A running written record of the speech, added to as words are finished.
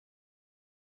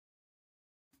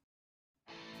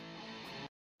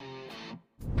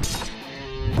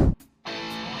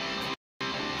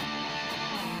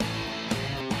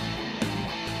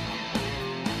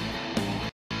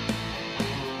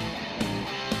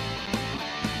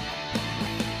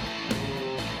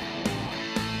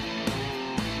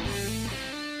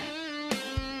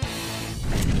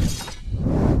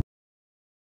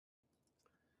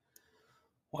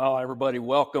Well, everybody,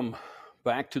 welcome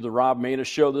back to the Rob Maness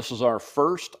Show. This is our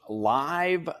first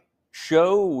live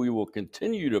show. We will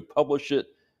continue to publish it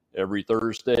every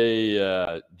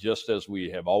Thursday, just as we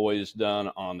have always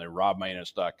done on the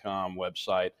robmaness.com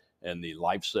website and the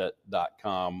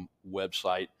lifeset.com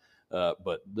website.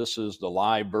 But this is the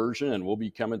live version, and we'll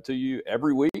be coming to you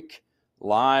every week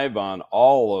live on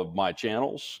all of my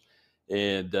channels.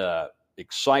 And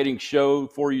exciting show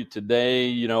for you today.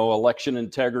 You know, election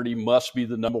integrity must be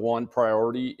the number one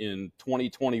priority in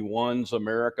 2021's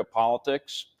America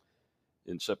politics.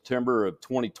 In September of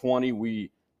 2020,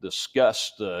 we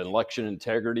discussed election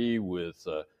integrity with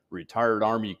retired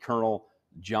Army Colonel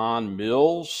John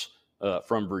Mills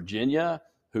from Virginia,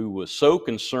 who was so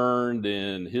concerned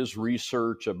in his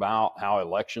research about how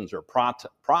elections are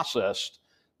processed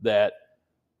that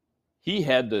he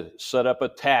had to set up a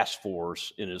task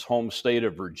force in his home state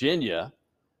of Virginia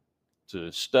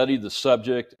to study the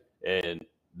subject and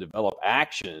develop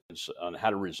actions on how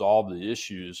to resolve the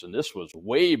issues. And this was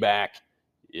way back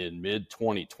in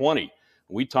mid-2020.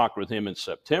 We talked with him in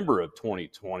September of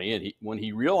 2020, and when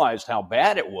he realized how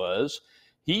bad it was,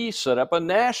 he set up a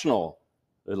national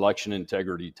election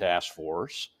integrity task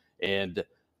force, and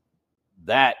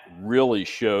that really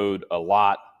showed a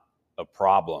lot of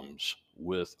problems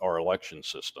with our election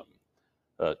system.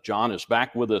 John is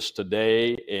back with us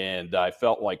today, and I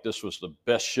felt like this was the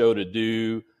best show to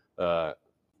do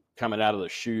coming out of the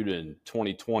chute in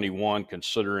 2021,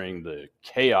 considering the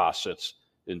chaos that's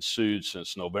ensued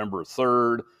since November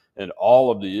 3rd and all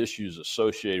of the issues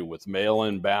associated with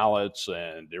mail-in ballots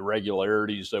and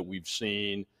irregularities that we've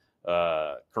seen.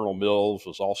 Colonel Mills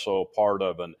was also part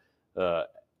of an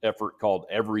effort called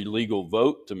Every Legal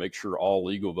Vote to make sure all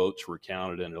legal votes were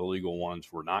counted and illegal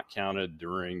ones were not counted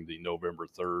during the November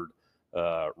 3rd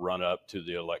run up to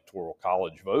the Electoral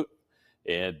College vote.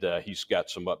 And he's got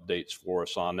some updates for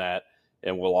us on that.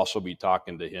 And we'll also be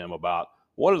talking to him about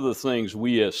what are the things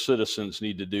we as citizens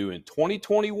need to do in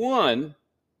 2021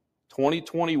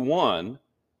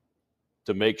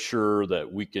 to make sure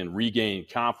that we can regain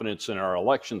confidence in our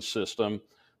election system,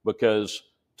 because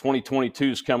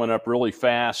 2022 is coming up really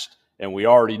fast, and we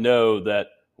already know that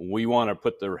we want to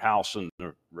put the House and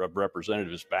the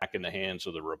Representatives back in the hands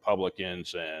of the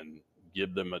Republicans and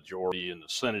give them majority in the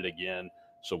Senate again.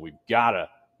 So we've got to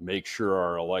make sure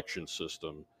our election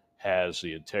system has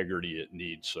the integrity it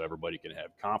needs so everybody can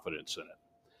have confidence in it.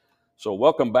 So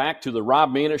welcome back to the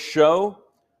Rob Maness Show.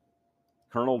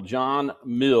 Colonel John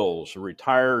Mills,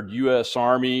 retired U.S.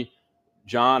 Army.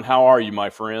 John, how are you, my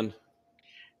friend?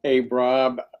 Hey,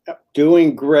 Rob.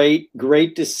 Doing great.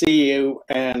 Great to see you.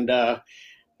 And I've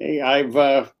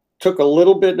took a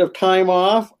little bit of time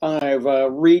off. I've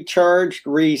recharged,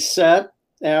 reset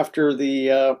after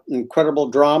the incredible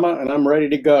drama, and I'm ready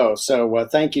to go. So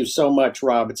thank you so much,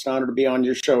 Rob. It's an honor to be on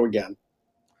your show again.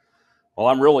 Well,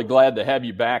 I'm really glad to have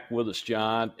you back with us,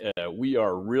 John. We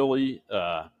are really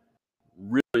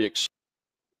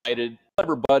excited.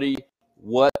 Everybody,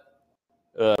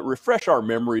 refresh our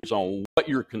memories on what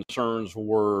your concerns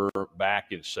were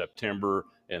back in September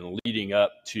and leading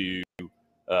up to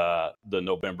the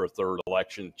November 3rd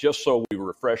election, just so we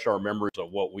refresh our memories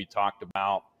of what we talked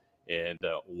about and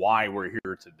why we're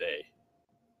here today.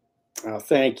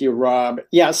 Thank you, Rob.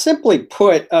 Yeah, simply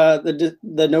put,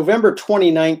 the November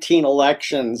 2019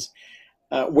 elections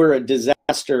were a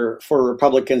disaster for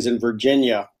Republicans in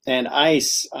Virginia. And I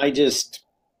just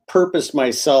purposed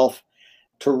myself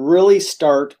to really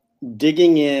start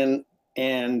digging in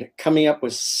and coming up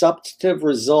with substantive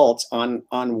results on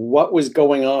what was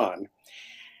going on.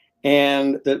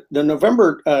 And the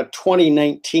November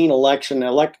 2019 election,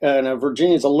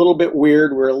 Virginia is a little bit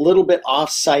weird. We're a little bit off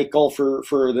cycle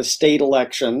for the state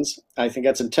elections. I think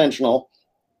that's intentional.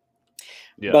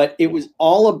 Yeah. But it was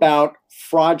all about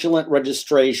fraudulent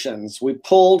registrations. We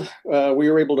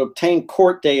were able to obtain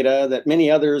court data that many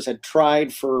others had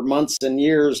tried for months and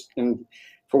years and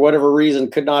for whatever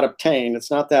reason could not obtain. It's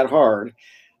not that hard.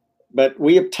 But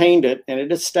we obtained it, and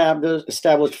it established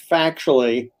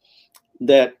factually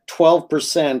that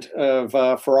 12%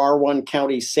 of for our one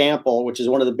county sample, which is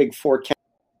one of the big four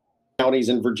counties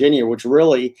in Virginia, which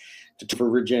really for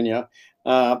Virginia,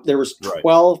 there was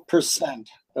 12%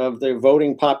 of the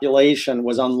voting population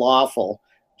was unlawful.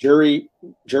 Jury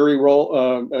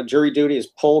duty is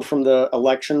pulled from the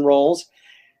election rolls,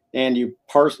 and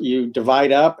you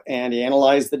divide up and you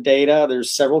analyze the data.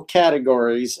 There's several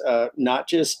categories, not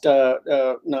just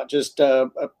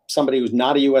somebody who's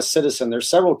not a U.S. citizen. There's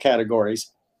several categories.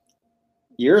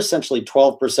 You're essentially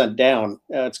 12% down.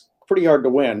 It's pretty hard to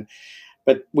win,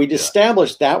 but we'd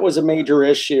established that was a major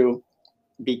issue.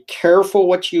 be careful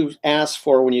what you ask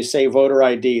for when you say voter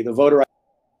ID. The voter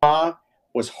ID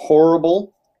was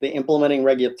horrible. The implementing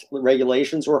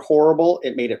regulations were horrible.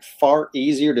 It made it far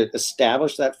easier to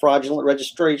establish that fraudulent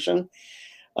registration.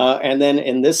 And then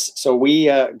in this, so we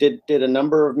did a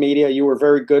number of media. You were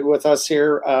very good with us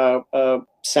here.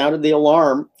 Sounded the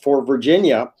alarm for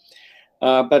Virginia,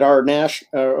 but our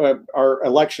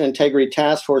election integrity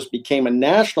task force became a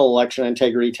national election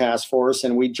integrity task force,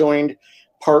 and we joined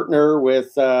partner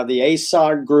with the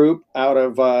ASOG group out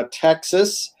of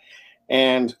Texas.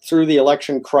 And through the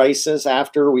election crisis,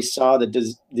 after we saw clearly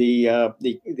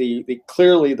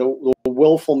the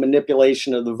willful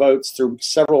manipulation of the votes through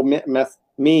several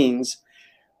means,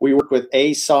 we worked with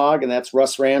ASOG, and that's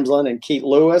Russ Ramsland and Keith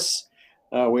Lewis.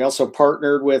 We also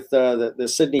partnered with the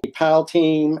Sidney Powell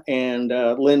team, and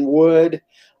Lynn Wood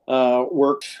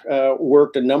worked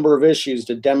a number of issues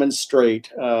to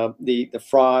demonstrate the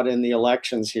fraud in the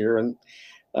elections here. And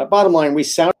bottom line, we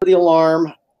sounded the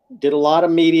alarm, did a lot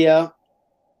of media.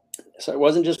 So it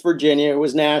wasn't just Virginia, it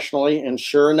was nationally. And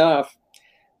sure enough,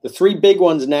 the three big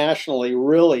ones nationally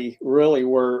really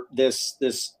were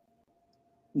this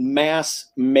mass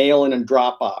mail-in and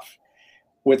drop-off.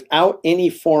 Without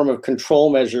any form of control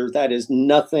measure, that is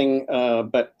nothing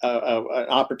but an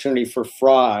opportunity for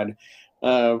fraud.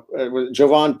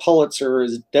 Jovan Pulitzer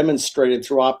has demonstrated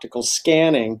through optical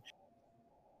scanning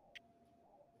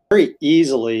very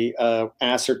easily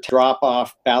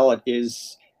drop-off ballot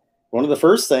is one of the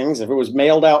first things. If it was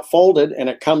mailed out folded and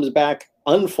it comes back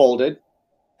unfolded,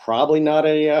 probably not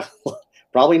a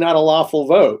lawful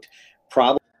vote.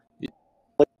 Probably.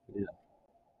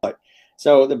 Yeah.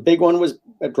 So the big one was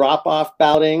a drop-off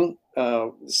balloting.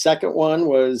 The second one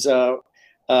was the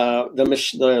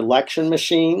election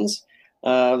machines.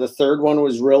 The third one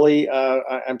was really,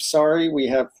 I'm sorry, we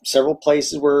have several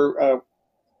places where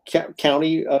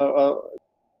county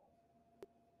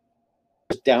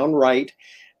downright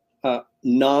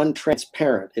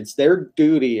non-transparent. It's their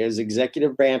duty as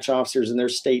executive branch officers in their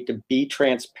state to be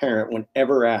transparent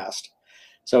whenever asked.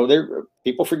 So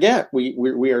people forget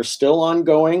we are still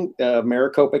ongoing.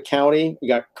 Maricopa County, we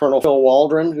got Colonel Phil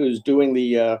Waldron, who's doing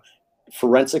the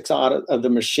forensics audit of the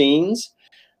machines,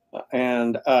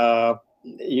 and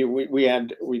we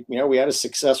had a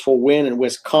successful win in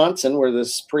Wisconsin where the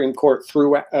Supreme Court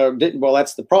well,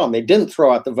 that's the problem. They didn't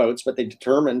throw out the votes, but they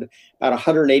determined about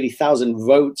 180,000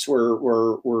 votes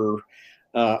were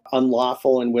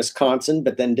unlawful in Wisconsin,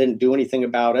 but then didn't do anything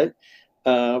about it.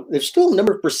 There's still a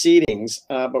number of proceedings,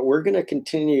 but we're going to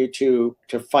continue to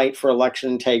fight for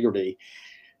election integrity.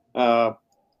 Bottom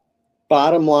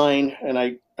line, and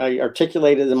I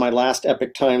articulated in my last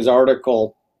Epoch Times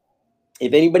article,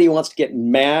 if anybody wants to get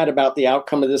mad about the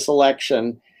outcome of this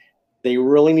election, they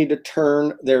really need to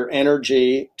turn their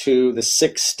energy to the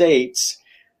 6 states,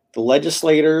 the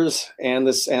legislators, and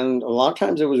a lot of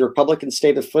times it was Republican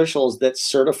state officials that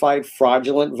certified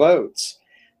fraudulent votes.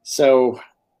 So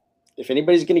if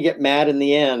anybody's going to get mad in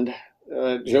the end,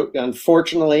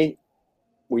 unfortunately,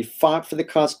 we fought for the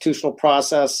constitutional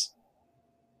process.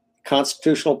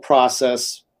 Constitutional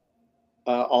process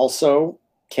also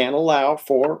can allow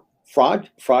for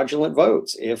fraudulent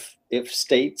votes if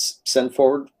states send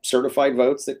forward certified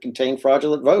votes that contain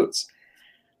fraudulent votes.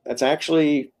 That's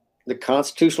actually the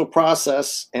constitutional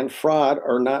process and fraud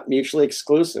are not mutually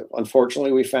exclusive.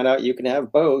 Unfortunately, we found out you can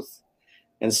have both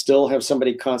and still have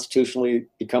somebody constitutionally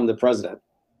become the president.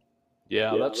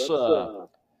 Yeah, that's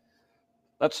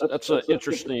an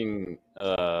interesting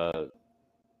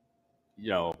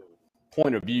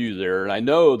point of view there. And I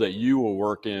know that you were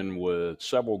working with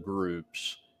several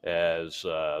groups as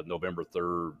November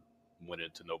 3rd went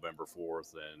into November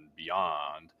 4th and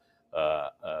beyond.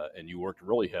 And you worked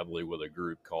really heavily with a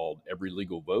group called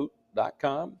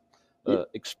everylegalvote.com.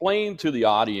 Explain to the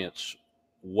audience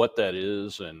what that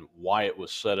is and why it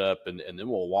was set up, and then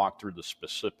we'll walk through the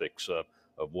specifics of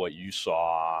what you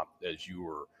saw as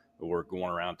you were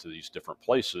going around to these different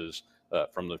places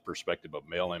from the perspective of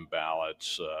mail-in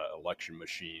ballots, election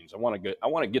machines. I want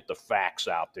to get the facts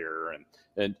out there,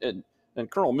 and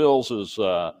Colonel Mills has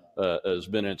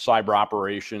been in cyber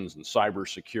operations and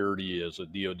cybersecurity as a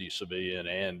DoD civilian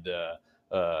and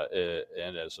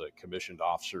as a commissioned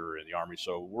officer in the Army.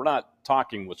 So we're not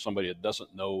talking with somebody that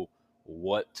doesn't know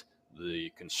what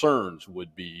the concerns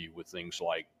would be with things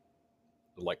like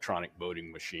electronic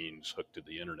voting machines hooked to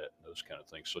the internet and those kind of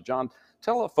things. So John,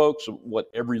 tell the folks what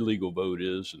Every Legal Vote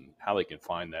is and how they can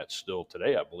find that still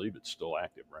today. I believe it's still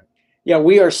active, right? Yeah,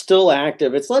 we are still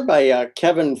active. It's led by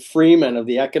Kevin Freeman of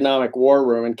the Economic War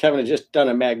Room, and Kevin has just done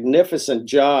a magnificent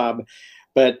job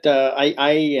But I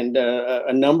and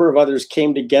a number of others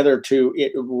came together to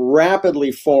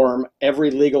rapidly form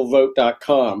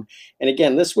everylegalvote.com. And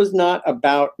again, this was not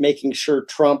about making sure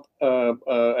Trump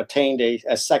attained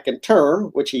a second term,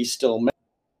 which he still may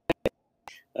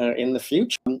in the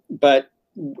future, but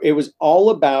it was all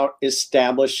about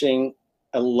establishing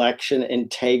election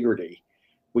integrity.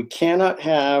 We cannot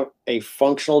have a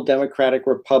functional democratic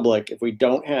republic if we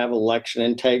don't have election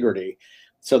integrity.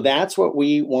 So that's what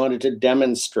we wanted to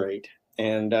demonstrate.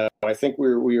 And I think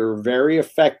we were very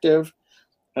effective.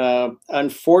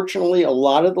 Unfortunately, a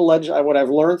lot of the what I've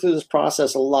learned through this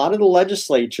process, a lot of the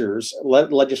legislators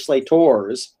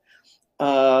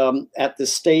at the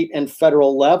state and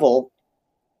federal level,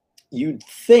 you'd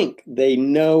think they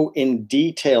know in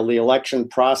detail the election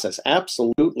process.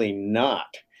 Absolutely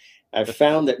not. I've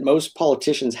found that most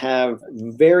politicians have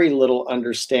very little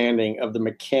understanding of the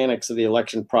mechanics of the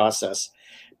election process.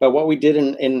 But what we did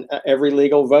in Every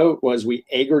Legal Vote was we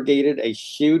aggregated a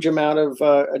huge amount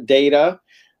of data.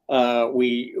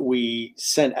 We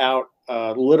sent out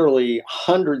literally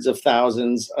hundreds of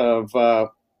thousands of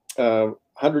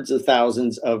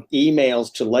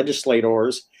emails to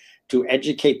legislators to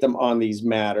educate them on these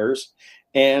matters.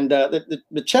 And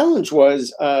the challenge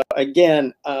was,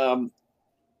 again,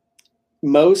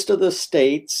 most of the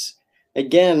states,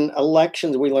 again,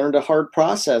 elections, we learned a hard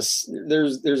process.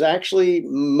 There's actually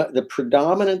the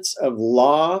predominance of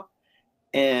law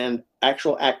and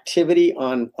actual activity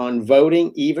on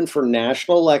voting, even for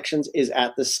national elections, is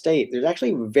at the state. There's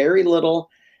actually very little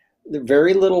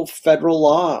federal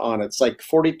law on it. It's like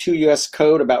 42 U.S.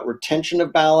 code about retention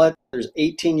of ballot. There's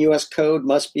 18 U.S. code,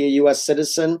 must be a U.S.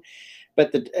 citizen.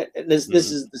 But this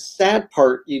is the sad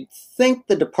part. You'd think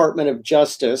the Department of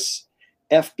Justice,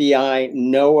 FBI,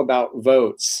 know about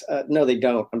votes. No, they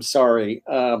don't. I'm sorry.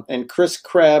 And Chris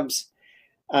Krebs,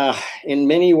 in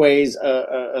many ways,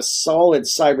 a solid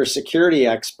cybersecurity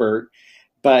expert,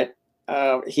 but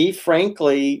he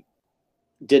frankly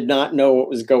did not know what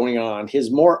was going on.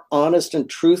 His more honest and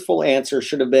truthful answer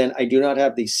should have been, I do not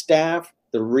have the staff,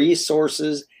 the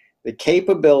resources, the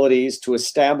capabilities to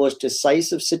establish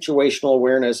decisive situational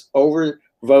awareness over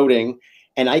voting,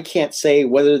 and I can't say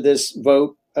whether this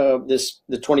vote, the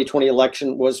 2020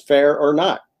 election was fair or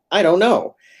not. I don't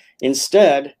know.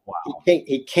 Instead, wow,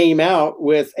 he came out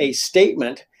with a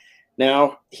statement.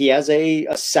 Now, he has a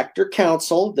sector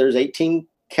council. There's 18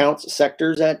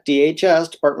 sectors at DHS,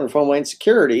 Department of Homeland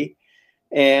Security,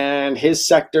 and his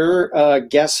sector,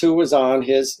 guess who was on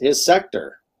his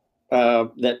sector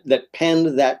that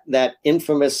penned that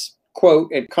infamous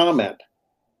quote and comment?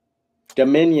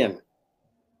 Dominion.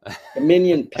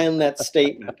 Dominion penned that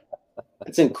statement.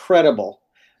 It's incredible.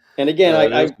 And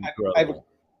again,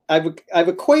 I've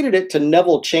equated it to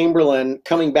Neville Chamberlain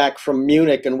coming back from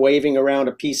Munich and waving around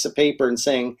a piece of paper and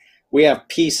saying, "We have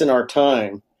peace in our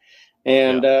time."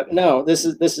 And no, this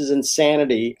is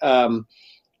insanity.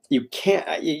 You can't.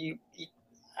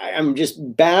 I'm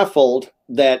just baffled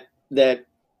that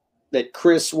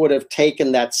Chris would have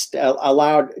taken that,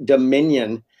 allowed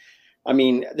Dominion. I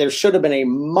mean, there should have been a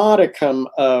modicum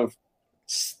of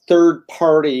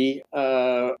third-party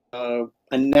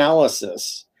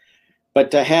analysis, but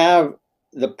to have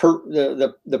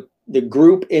the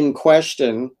group in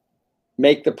question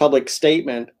make the public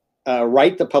statement,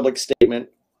 write the public statement,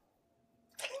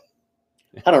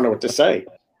 I don't know what to say.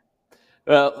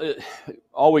 Well,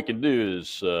 all we can do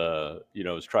is,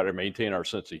 is try to maintain our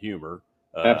sense of humor.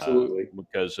 Absolutely,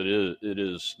 because it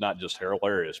is not just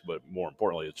hilarious, but more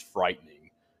importantly, it's frightening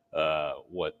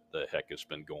what the heck has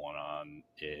been going on.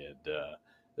 And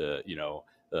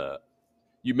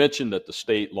you mentioned that the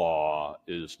state law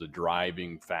is the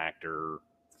driving factor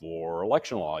for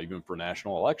election law, even for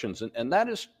national elections, and that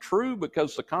is true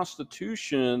because the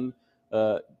Constitution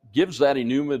gives that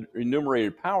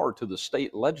enumerated power to the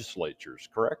state legislatures,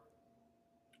 correct?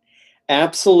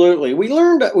 Absolutely. We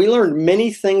learned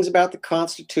many things about the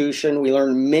Constitution. We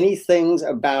learned many things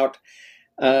about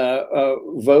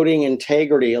voting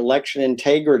integrity, election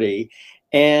integrity,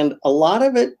 and a lot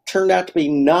of it turned out to be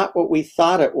not what we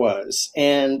thought it was.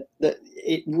 And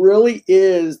it really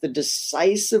is the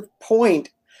decisive point.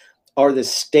 Are the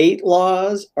state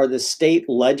laws, are the state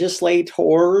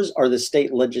legislators, are the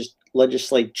state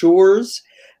legislatures,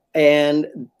 and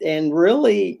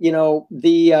really,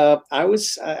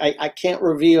 I can't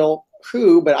reveal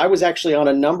who, but I was actually on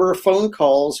a number of phone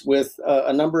calls with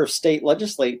a number of state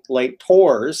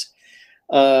legislators,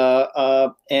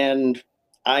 and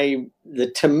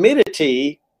the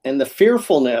timidity and the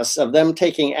fearfulness of them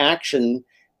taking action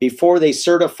before they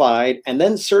certified and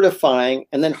then certifying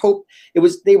and then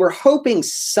they were hoping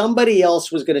somebody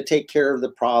else was going to take care of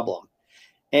the problem.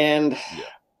 And Yeah.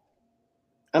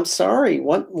 I'm sorry,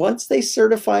 once they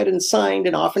certified and signed,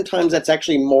 and oftentimes that's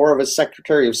actually more of a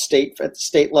Secretary of State at the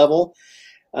state level.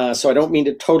 So I don't mean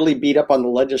to totally beat up on the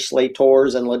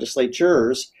legislators and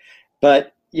legislatures,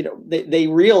 but they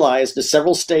realized that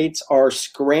several states are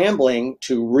scrambling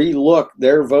to relook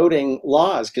their voting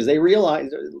laws because they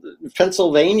realized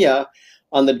Pennsylvania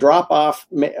on the drop-off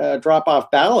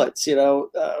ballots,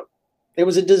 it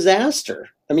was a disaster.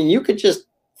 I mean, you could just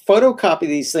photocopy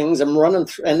these things and run them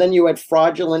through, and then you had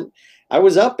fraudulent. I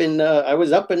was up in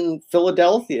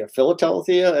Philadelphia.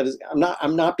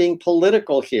 I'm not being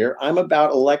political here. I'm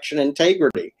about election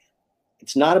integrity.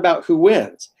 It's not about who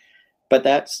wins.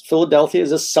 But Philadelphia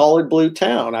is a solid blue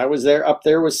town. I was up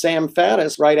there with Sam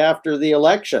Faddis right after the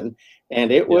election,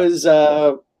 and it was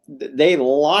they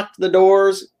locked the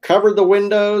doors, covered the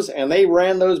windows, and they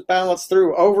ran those ballots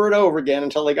through over and over again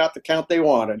until they got the count they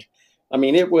wanted. I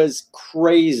mean, it was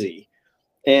crazy,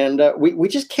 and we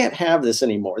just can't have this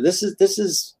anymore. This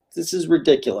is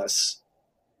ridiculous.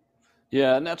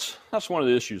 Yeah, and that's one of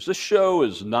the issues. This show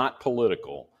is not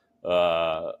political.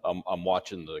 I'm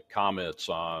watching the comments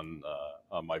on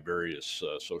my various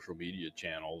social media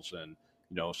channels, and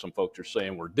some folks are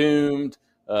saying we're doomed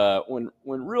when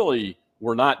really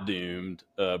we're not doomed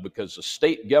because the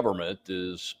state government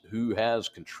is who has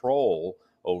control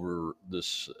over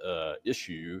this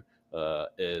issue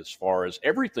as far as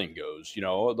everything goes.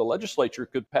 The legislature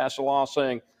could pass a law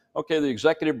saying, okay, the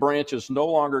executive branch is no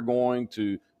longer going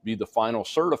to be the final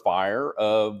certifier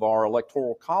of our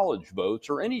electoral college votes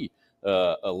or any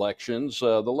elections.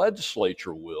 The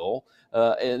legislature will,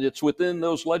 and it's within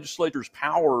those legislators'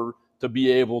 power to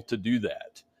be able to do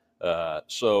that.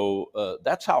 So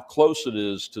that's how close it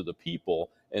is to the people.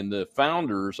 And the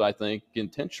founders, I think,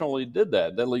 intentionally did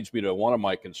that. That leads me to one of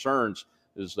my concerns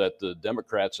is that the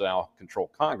Democrats now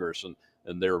control Congress,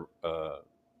 and they're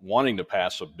wanting to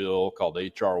pass a bill called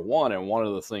H.R. 1. And one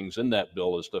of the things in that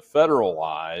bill is to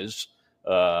federalize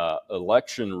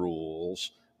election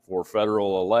rules for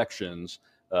federal elections.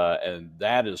 And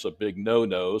that is a big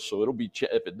no-no. So it'll be,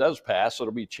 if it does pass,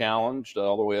 it'll be challenged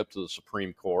all the way up to the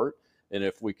Supreme Court. And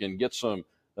if we can get some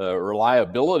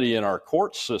reliability in our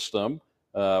court system,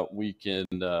 we can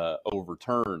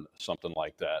overturn something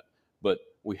like that. But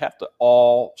we have to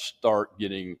all start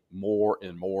getting more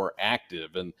and more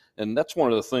active. And that's one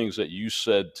of the things that you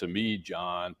said to me,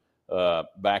 John,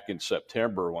 back in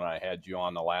September when I had you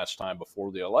on the last time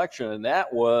before the election. And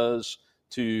that was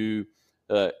to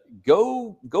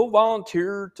go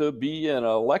volunteer to be an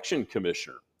election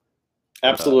commissioner.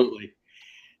 Absolutely.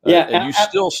 Yeah. And you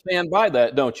still stand by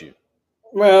that, don't you?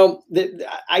 Well,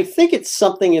 I think it's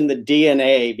something in the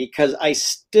DNA because I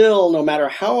still, no matter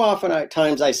how often at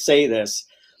times I say this,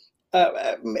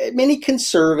 many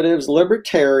conservatives,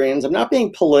 libertarians, I'm not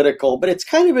being political, but it's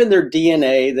kind of in their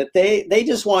DNA that they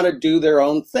just want to do their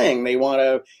own thing. They want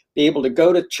to be able to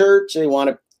go to church. They want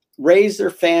to raise their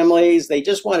families. They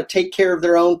just want to take care of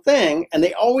their own thing. And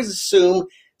they always assume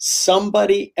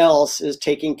somebody else is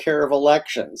taking care of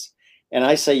elections. And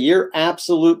I say, you're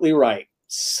absolutely right.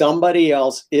 Somebody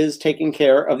else is taking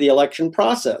care of the election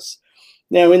process.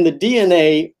 Now, in the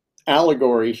DNA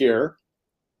allegory here,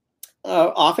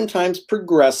 oftentimes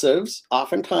progressives,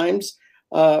 oftentimes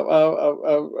those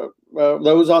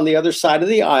on the other side of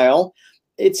the aisle,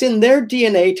 it's in their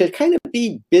DNA to kind of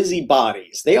be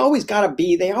busybodies. They always got to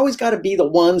be the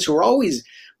ones who are always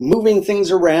moving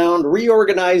things around,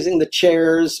 reorganizing the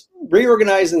chairs,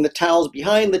 reorganizing the towels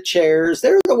behind the chairs.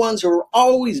 They're the ones who are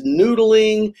always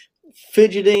noodling,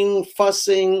 fidgeting,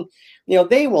 fussing.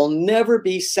 They will never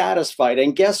be satisfied.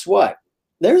 And guess what?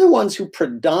 They're the ones who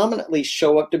predominantly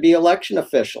show up to be election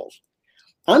officials.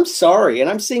 I'm sorry, and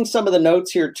I'm seeing some of the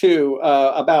notes here too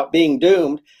about being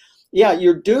doomed. Yeah,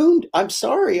 you're doomed. I'm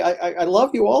sorry. I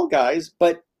love you all, guys,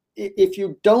 but if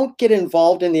you don't get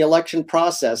involved in the election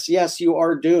process, yes, you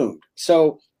are doomed.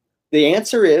 So the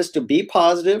answer is to be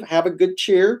positive, have a good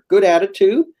cheer, good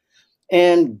attitude,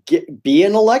 and be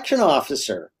an election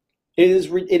officer.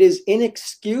 It is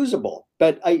inexcusable,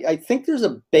 but I think there's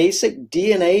a basic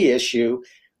DNA issue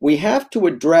we have to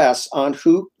address on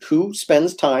who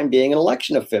spends time being an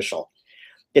election official.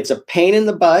 It's a pain in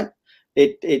the butt.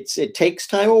 It takes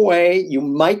time away. You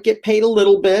might get paid a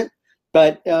little bit,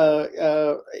 but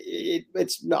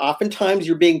it's oftentimes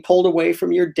you're being pulled away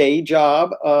from your day job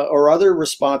or other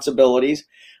responsibilities.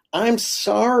 I'm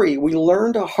sorry, we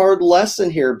learned a hard lesson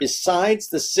here. Besides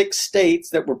the 6 states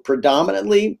that were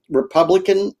predominantly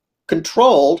Republican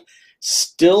controlled,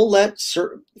 still let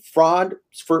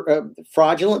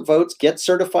fraudulent votes get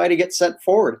certified to get sent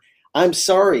forward. I'm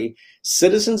sorry,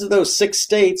 citizens of those 6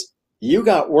 states, You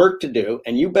got work to do,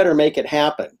 and you better make it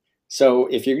happen. So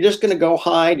if you're just going to go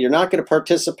hide, you're not going to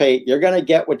participate, you're going to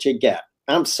get what you get.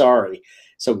 I'm sorry.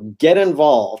 So get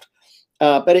involved.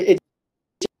 But it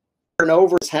and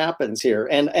over happens here.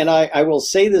 And I will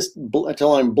say this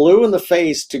until I'm blue in the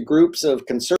face to groups of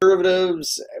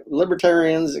conservatives,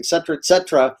 libertarians, et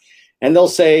cetera, and they'll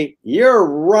say, you're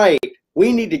right.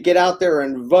 We need to get out there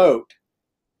and vote.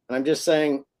 And I'm just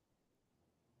saying,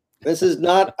 this is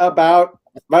not about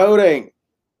voting.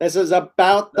 This is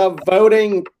about the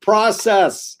voting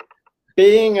process,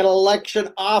 being an election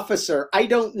officer. I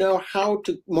don't know how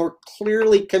to more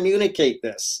clearly communicate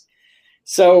this.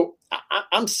 So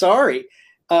I'm sorry.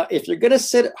 If you're going to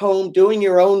sit at home doing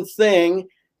your own thing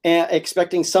and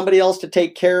expecting somebody else to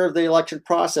take care of the election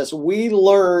process, we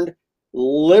learned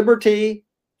liberty,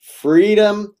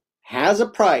 freedom has a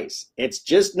price. It's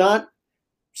just not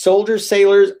soldiers,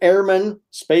 sailors, airmen,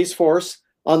 Space Force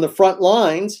on the front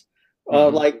lines,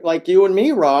 like you and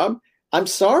me, Rob. I'm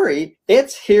sorry.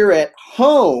 It's here at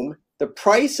home. The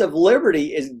price of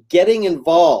liberty is getting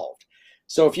involved.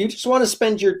 So if you just want to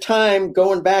spend your time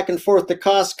going back and forth to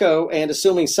Costco and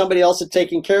assuming somebody else is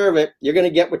taking care of it, you're going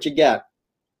to get what you get.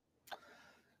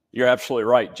 You're absolutely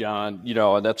right, John. You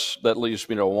know, and that leads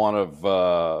me to one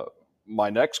of my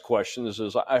next questions.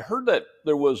 Is I heard that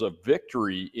there was a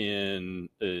victory in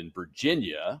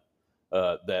Virginia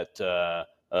that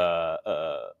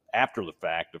after the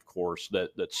fact, of course,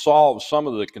 that solved some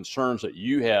of the concerns that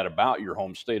you had about your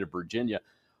home state of Virginia.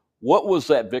 What was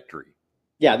that victory?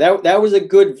 Yeah, that was a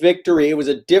good victory. It was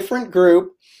a different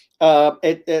group, and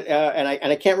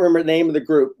I can't remember the name of the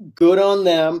group. Good on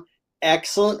them,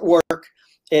 excellent work.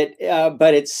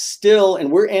 But it's still,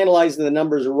 and we're analyzing the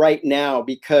numbers right now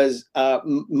because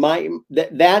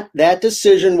that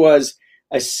decision was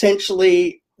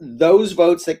essentially those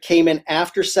votes that came in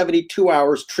after 72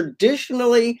 hours,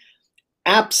 traditionally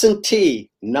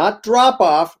absentee, not drop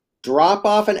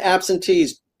off and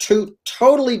absentees, two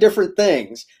totally different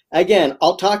things. Again,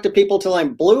 I'll talk to people till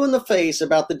I'm blue in the face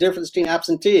about the difference between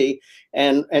absentee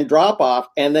and drop off,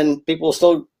 and then people will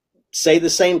still say the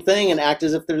same thing and act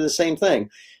as if they're the same thing.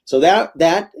 So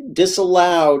that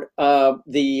disallowed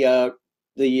the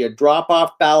drop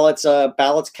off ballots.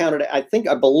 Ballots counted.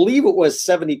 I believe it was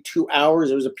 72 hours.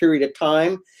 It was a period of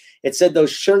time. It said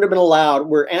those shouldn't have been allowed.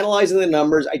 We're analyzing the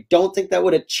numbers. I don't think that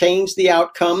would have changed the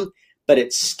outcome, but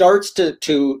it starts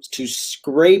to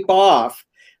scrape off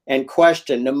and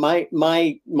question. Now,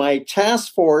 my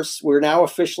task force, we're now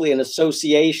officially an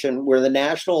association. We're the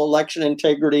National Election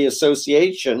Integrity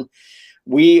Association.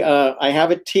 I have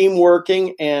a team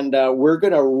working, and we're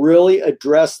going to really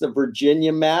address the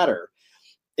Virginia matter.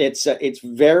 It's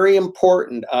very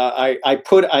important. I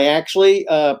actually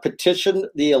petitioned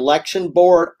the election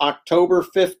board October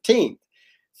 15th.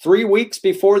 3 weeks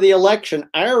before the election.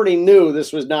 I already knew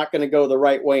this was not going to go the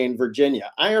right way in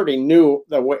Virginia. I already knew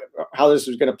how this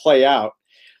was going to play out.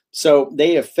 So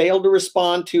they have failed to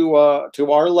respond to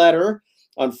our letter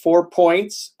on 4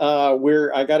 points.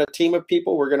 I got a team of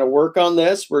people. We're going to work on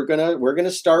this. We're going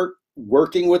to start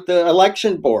working with the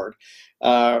election board.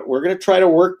 We're going to try to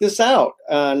work this out.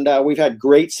 And we've had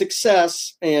great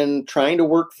success in trying to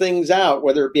work things out,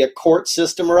 whether it be a court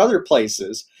system or other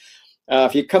places.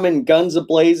 If you come in guns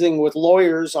a-blazing with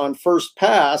lawyers on first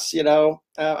pass,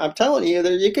 I'm telling you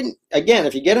that you can, again,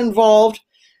 if you get involved,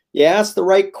 you ask the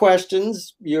right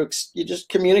questions, you just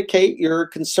communicate, you're a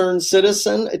concerned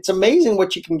citizen. It's amazing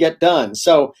what you can get done.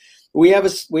 So we have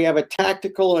a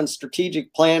tactical and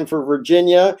strategic plan for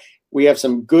Virginia. We have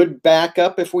some good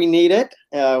backup if we need it.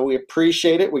 We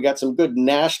appreciate it. We got some good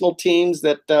national teams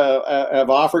that have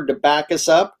offered to back us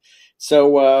up.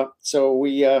 So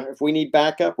we if we need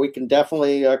backup, we can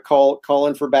definitely call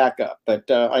in for backup. But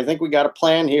I think we got a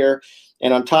plan here.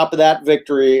 And on top of that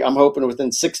victory, I'm hoping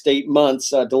within 6 to 8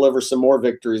 months, deliver some more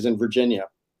victories in Virginia.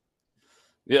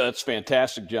 Yeah, that's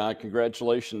fantastic, John.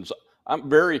 Congratulations. I'm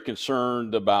very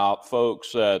concerned about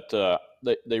folks that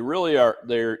they really are.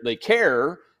 They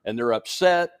care and they're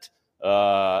upset.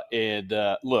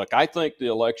 Look, I think the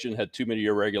election had too many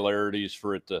irregularities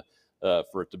for it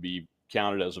to be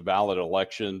counted as a valid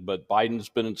election, but Biden's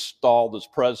been installed as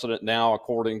president now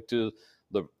according to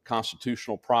the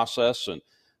constitutional process, and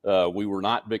we were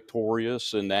not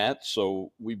victorious in that.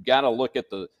 So we've got to look at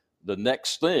the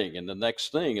next thing, and the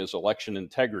next thing is election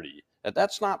integrity. And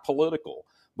that's not political,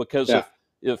 because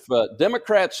if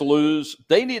Democrats lose,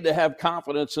 they need to have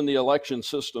confidence in the election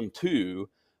system too,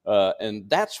 and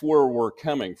that's where we're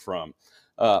coming from.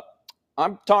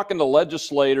 I'm talking to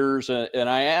legislators, and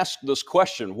I ask this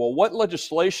question: well, what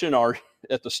legislation are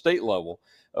at the state level?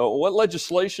 What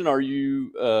legislation are you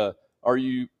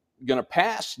going to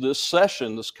pass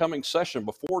this coming session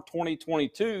before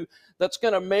 2022, that's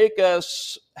going to make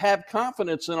us have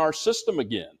confidence in our system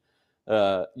again.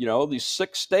 These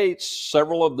 6 states,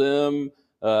 several of them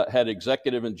had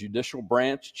executive and judicial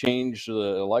branch change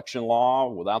the election law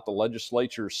without the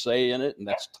legislature's say in it, and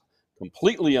that's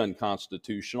completely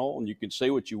unconstitutional. And you can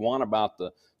say what you want about the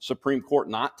Supreme Court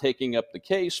not taking up the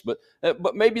case, but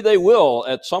maybe they will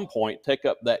at some point take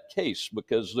up that case,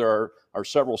 because there are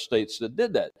several states that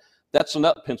did that. That's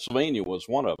enough. Pennsylvania was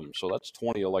one of them, so that's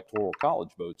 20 electoral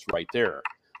college votes right there.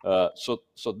 So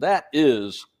that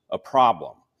is a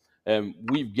problem, and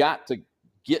we've got to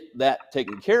get that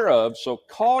taken care of. So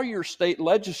call your state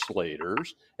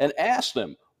legislators and ask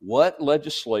them, what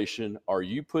legislation are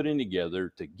you putting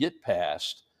together to get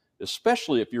passed,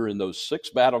 especially if you're in those 6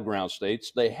 battleground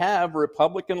states? They have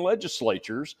Republican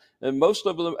legislatures, and most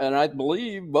of them, and I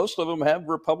believe most of them, have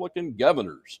Republican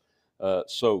governors.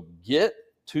 So get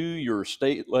to your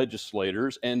state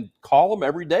legislators and call them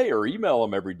every day or email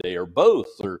them every day or both.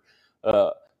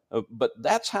 But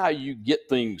that's how you get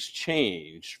things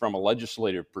changed from a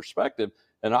legislative perspective.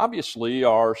 And obviously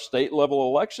our state level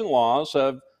election laws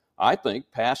have, I think,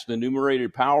 passed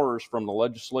enumerated powers from the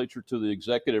legislature to the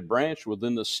executive branch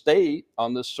within the state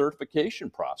on this certification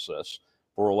process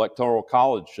for electoral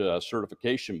college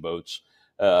certification votes.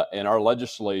 And our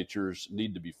legislatures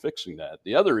need to be fixing that.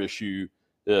 The other issue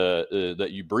that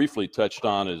you briefly touched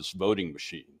on is voting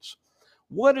machines.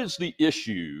 What is the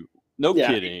issue? No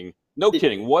kidding.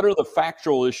 What are the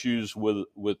factual issues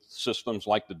with systems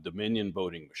like the Dominion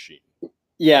voting machine?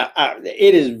 Yeah,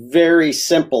 it is very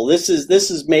simple. This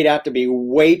is made out to be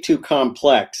way too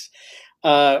complex.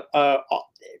 It's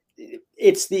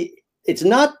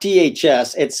not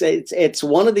DHS. It's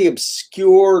one of the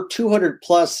obscure 200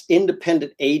 plus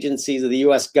independent agencies of the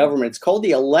U.S. government. It's called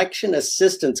the Election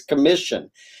Assistance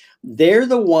Commission. They're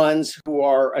the ones who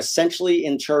are essentially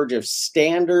in charge of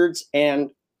standards and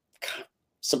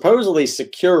supposedly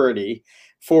security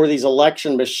for these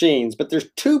election machines. But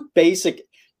there's 2 basic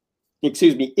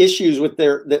issues with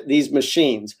these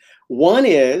machines. One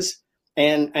is,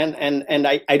 and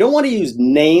I don't want to use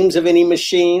names of any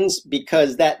machines,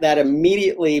 because that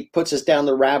immediately puts us down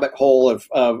the rabbit hole of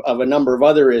a number of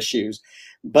other issues.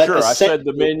 But sure, I said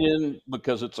Dominion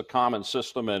because it's a common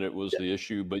system and it was the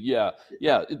issue. But yeah,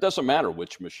 it doesn't matter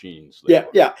which machines.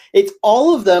 Yeah, it's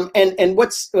all of them. And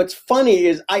what's funny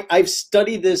is I've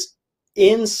studied this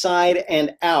inside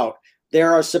and out.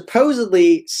 There are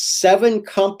supposedly 7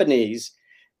 companies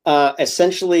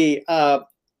essentially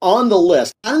on the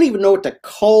list. I don't even know what to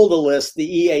call the list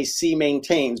the EAC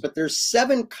maintains, but there's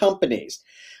 7 companies.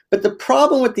 But the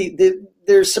problem with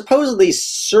they're supposedly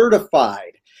certified.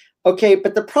 Okay,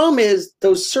 but the problem is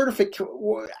those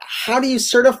how do you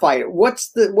certify it?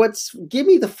 Give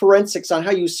me the forensics on how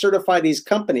you certify these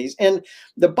companies. And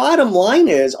the bottom line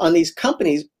is, on these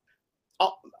companies,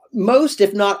 most,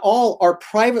 if not all, are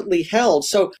privately held.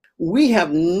 So we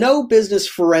have no business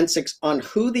forensics on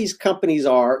who these companies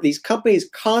are. These companies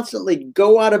constantly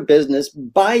go out of business,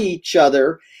 buy each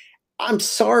other. I'm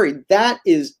sorry, that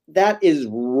is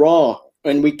wrong.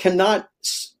 And we cannot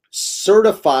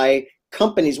certify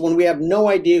companies when we have no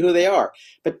idea who they are.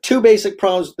 But 2 basic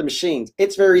problems with the machines.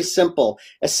 It's very simple.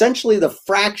 Essentially, the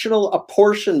fractional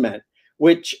apportionment,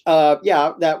 which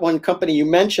that one company you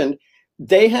mentioned,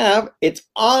 it's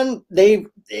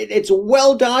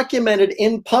well documented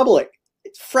in public.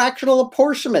 It's fractional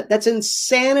apportionment. That's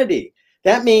insanity.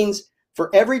 That means for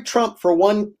every vote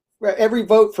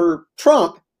for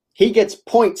Trump, he gets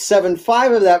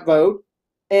 0.75 of that vote,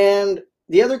 and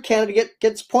the other candidate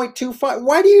gets 0.25.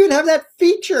 Why do you even have that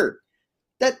feature?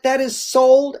 That is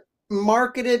sold,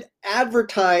 marketed,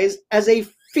 advertised as a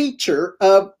feature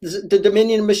of the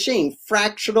Dominion machine,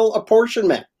 fractional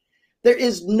apportionment. There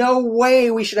is no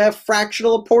way we should have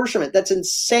fractional apportionment. That's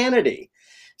insanity.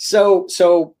 So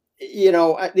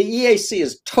the EAC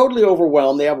is totally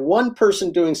overwhelmed. They have 1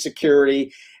 person doing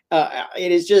security.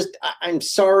 It is just, I'm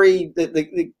sorry,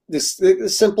 the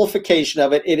simplification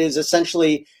of it. It is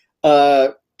essentially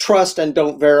trust and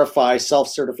don't verify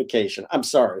self-certification. I'm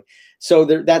sorry. So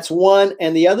that's one.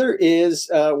 And the other is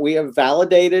we have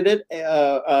validated it.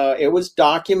 It was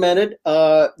documented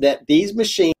that these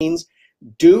machines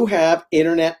do have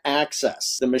internet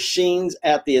access. The machines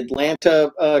at the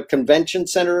Atlanta Convention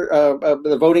Center,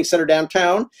 the voting center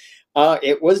downtown,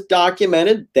 it was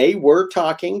documented. They were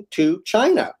talking to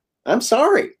China. I'm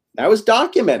sorry. That was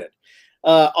documented.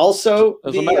 Also,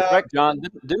 as a matter of fact, John,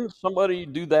 didn't somebody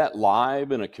do that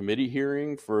live in a committee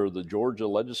hearing for the Georgia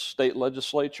state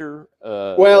legislature?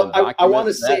 Well, I want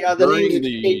to say the during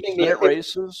the Senate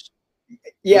races.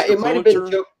 Yeah, Mr. it might have been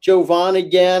Pulitzer? Jovan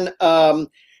again.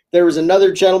 There was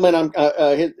another gentleman.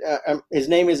 His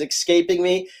name is escaping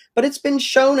me, but it's been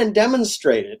shown and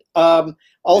demonstrated.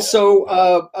 Also,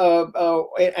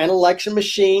 an election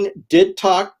machine did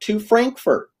talk to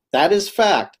Frankfurt. That is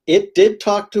fact. It did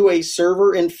talk to a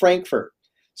server in Frankfurt.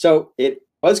 So it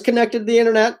was connected to the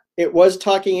internet. It was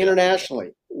talking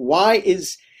internationally.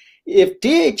 If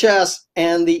DHS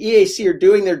and the EAC are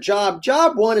doing their job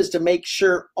one is to make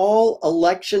sure all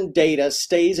election data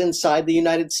stays inside the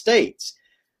United States.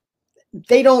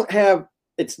 They don't have,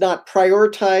 it's not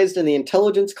prioritized in the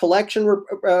intelligence collection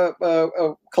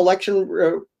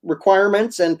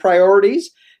requirements and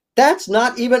priorities. That's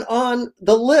not even on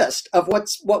the list of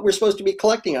what we're supposed to be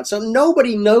collecting on. So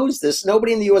nobody knows this.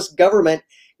 Nobody in the US government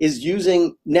is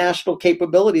using national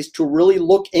capabilities to really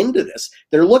look into this.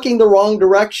 They're looking the wrong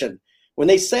direction. When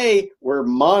they say we're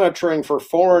monitoring for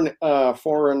foreign,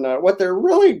 what they're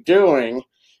really doing,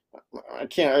 I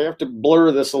have to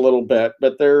blur this a little bit,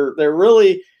 but they're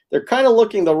kind of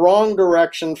looking the wrong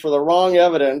direction for the wrong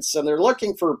evidence, and they're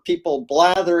looking for people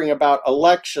blathering about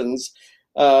elections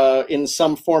in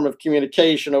some form of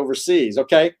communication overseas.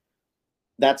 Okay,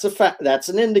 that's a fact. That's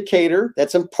an indicator.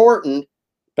 That's important,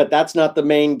 but that's not the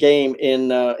main game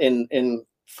in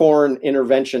foreign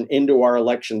intervention into our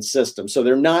election system. So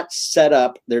they're not set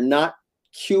up. They're not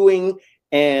queuing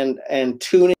and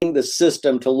tuning the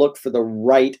system to look for the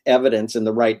right evidence in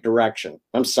the right direction.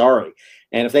 I'm sorry.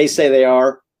 And if they say they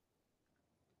are,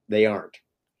 they aren't.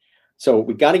 So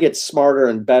we got to get smarter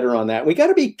and better on that. We got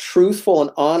to be truthful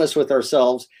and honest with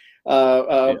ourselves.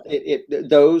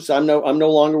 Those I'm no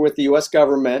longer with the U.S.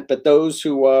 government, but those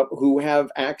who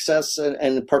have access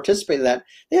and participate in that,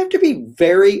 they have to be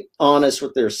very honest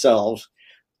with themselves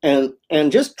and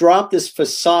just drop this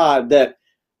facade that,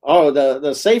 oh,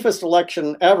 the safest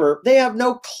election ever. They have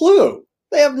no clue.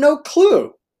 They have no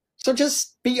clue. So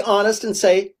just be honest and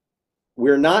say, we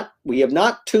have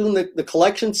not tuned the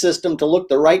collection system to look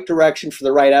the right direction for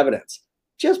the right evidence.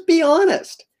 Just be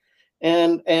honest.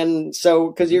 And so,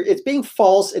 because it's being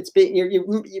false,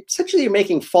 you're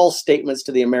making false statements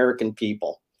to the American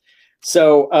people.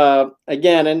 So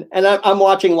again, and I'm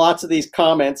watching lots of these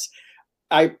comments.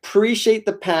 I appreciate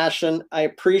the passion. I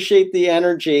appreciate the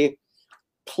energy.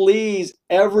 Please,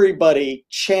 everybody,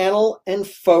 channel and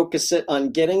focus it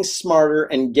on getting smarter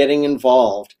and getting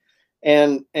involved.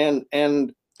 And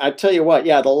I tell you what,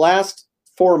 yeah, the last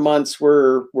 4 months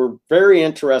were very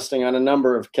interesting on a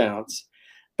number of counts,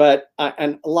 but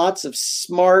and lots of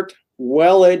smart,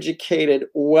 well-educated,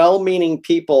 well-meaning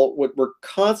people were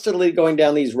constantly going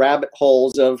down these rabbit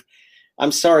holes of,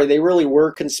 I'm sorry, they really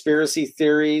were conspiracy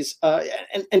theories.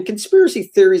 And conspiracy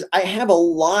theories, I have a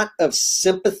lot of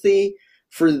sympathy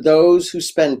for those who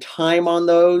spend time on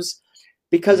those,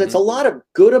 because it's a lot of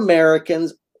good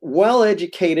Americans,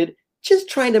 well-educated, just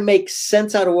trying to make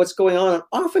sense out of what's going on. And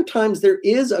oftentimes there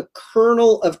is a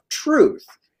kernel of truth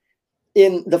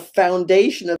in the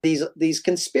foundation of these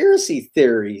conspiracy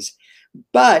theories,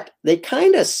 but they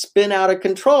kind of spin out of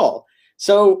control.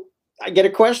 So I get a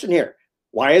question here.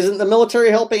 Why isn't the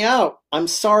military helping out? I'm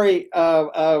sorry.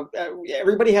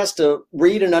 Everybody has to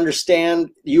read and understand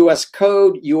U.S.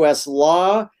 code, U.S.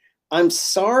 law. I'm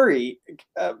sorry.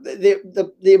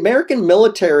 The American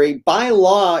military, by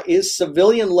law, is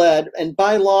civilian-led, and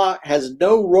by law has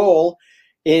no role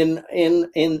in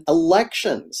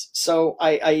elections. So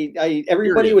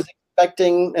everybody was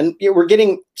expecting, and we're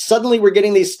getting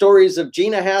these stories of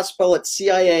Gina Haspel at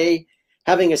CIA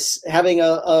having a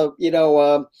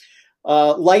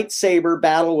lightsaber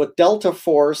battle with Delta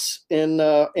Force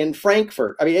in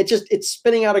Frankfurt. I mean, it's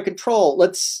spinning out of control.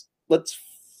 Let's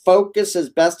focus as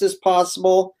best as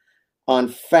possible on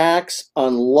facts,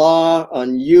 on law,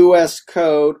 on U.S.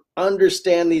 code,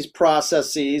 understand these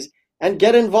processes, and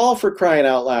get involved, for crying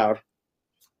out loud.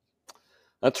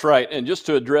 That's right. And just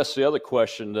to address the other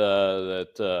question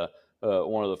that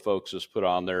one of the folks has put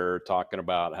on there, talking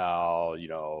about how,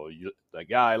 the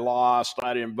guy lost,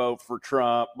 I didn't vote for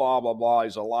Trump, blah, blah, blah,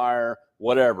 he's a liar,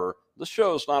 whatever. This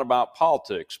show is not about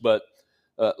politics, but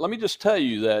let me just tell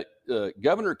you that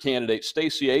governor candidate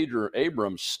Stacey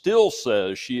Abrams still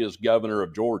says she is governor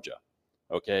of Georgia,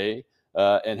 okay,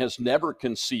 and has never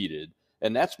conceded.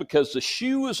 And that's because the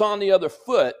shoe was on the other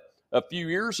foot a few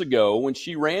years ago when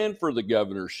she ran for the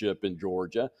governorship in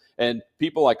Georgia, and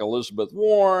people like Elizabeth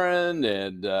Warren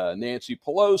and Nancy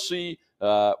Pelosi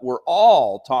were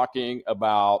all talking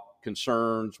about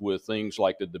concerns with things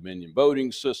like the Dominion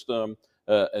voting system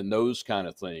and those kind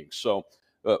of things. So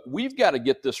we've got to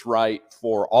get this right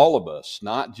for all of us,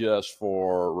 not just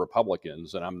for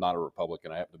Republicans. And I'm not a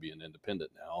Republican. I happen to be an independent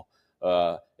now.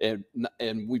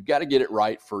 And we've got to get it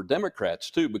right for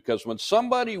Democrats too, because when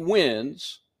somebody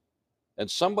wins and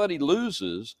somebody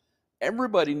loses,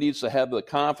 everybody needs to have the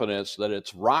confidence that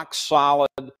it's rock solid,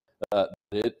 that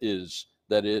it is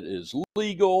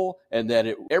legal, and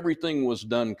that everything was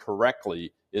done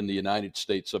correctly in the United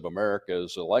States of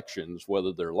America's elections,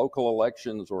 whether they're local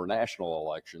elections or national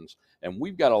elections. And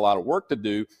we've got a lot of work to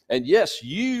do. And yes,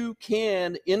 you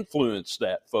can influence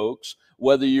that, folks,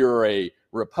 whether you're a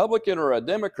Republican or a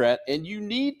Democrat, and you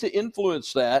need to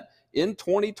influence that in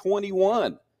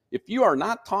 2021. If you are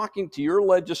not talking to your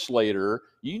legislator,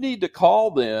 you need to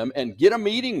call them and get a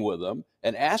meeting with them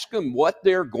and ask them what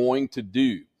they're going to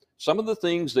do. Some of the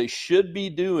things they should be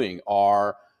doing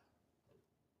are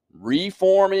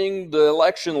reforming the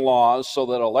election laws so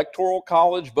that electoral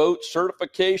college vote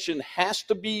certification has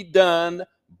to be done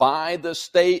by the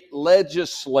state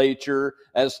legislature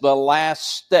as the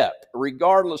last step,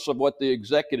 regardless of what the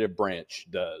executive branch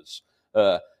does.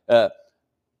 One of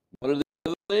the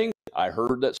other things, I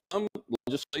heard that some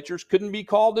legislatures couldn't be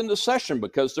called into session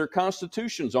because their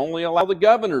constitutions only allow the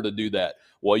governor to do that.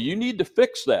 Well, you need to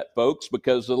fix that, folks,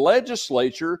 because the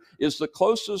legislature is the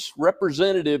closest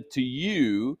representative to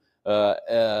you,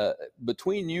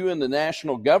 between you and the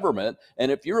national government.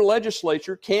 And if your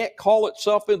legislature can't call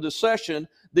itself into session,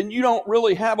 then you don't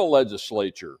really have a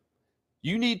legislature.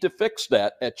 You need to fix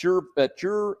that at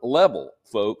your level,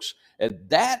 folks. And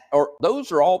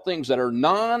those are all things that are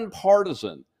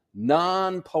nonpartisan,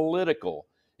 non-political.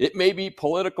 It may be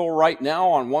political right now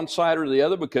on one side or the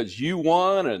other because you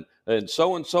won and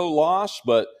so lost,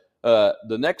 but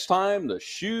the next time the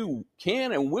shoe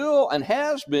can and will and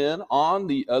has been on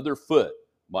the other foot,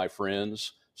 my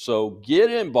friends. So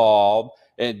get involved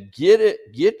and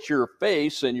get your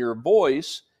face and your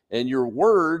voice and your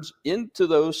words into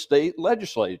those state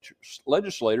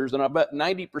legislators. And I bet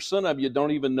 90% of you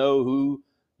don't even know who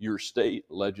your state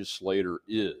legislator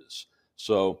is.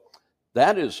 So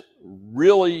that is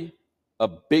really a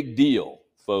big deal,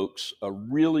 folks, a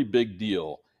really big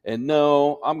deal. And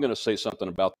no, I'm going to say something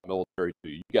about the military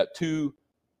too. You got two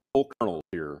full colonels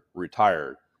here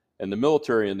retired, and the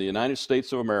military in the United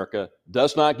States of America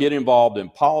does not get involved in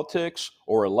politics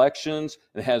or elections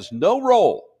and has no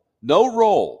role,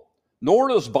 nor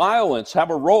does violence have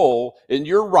a role in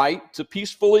your right to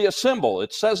peacefully assemble.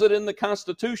 It says it in the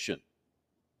Constitution.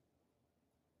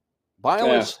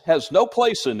 Violence has no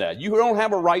place in that. You don't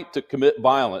have a right to commit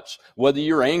violence, whether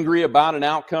you're angry about an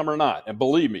outcome or not. And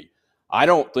believe me, I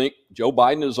don't think Joe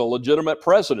Biden is a legitimate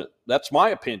president. That's my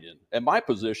opinion and my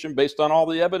position based on all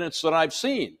the evidence that I've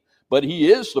seen. But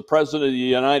he is the president of the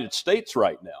United States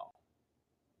right now.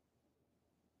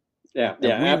 Yeah,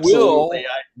 absolutely.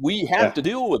 We have to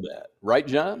deal with that, right,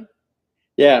 John?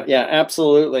 Yeah,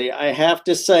 absolutely. I have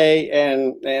to say,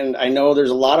 and I know there's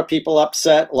a lot of people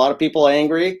upset, a lot of people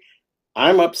angry.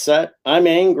 I'm upset. I'm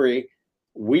angry.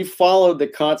 We followed the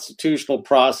constitutional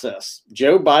process.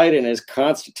 Joe Biden is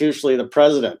constitutionally the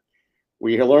president.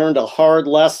 We learned a hard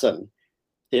lesson.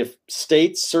 If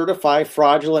states certify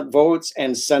fraudulent votes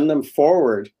and send them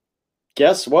forward,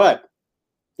 guess what?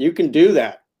 You can do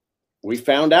that. We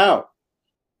found out.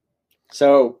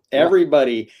 So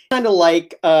everybody kind of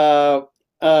like, well,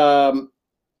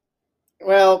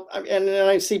 and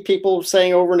I see people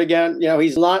saying over and again,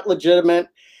 he's not legitimate.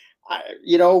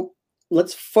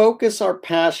 Let's focus our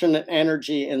passion and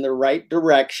energy in the right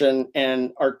direction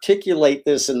and articulate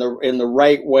this in the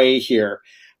right way here.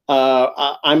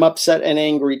 I'm upset and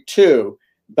angry too,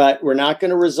 but we're not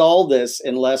going to resolve this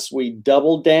unless we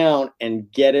double down and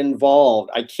get involved.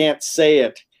 I can't say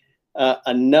it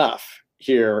enough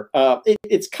here.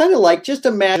 It's kind of like, just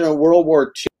imagine a World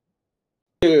War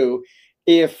II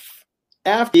if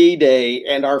after D-Day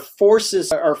and our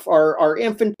forces, our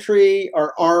infantry,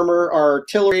 our armor, our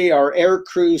artillery, our air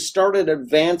crews started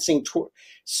advancing,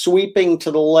 sweeping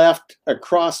to the left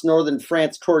across northern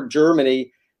France toward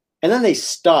Germany, and then they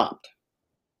stopped.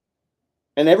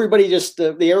 And everybody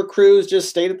the air crews just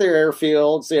stayed at their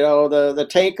airfields. The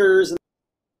tankers, and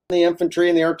the infantry,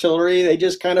 and the artillery, they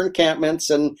just kind of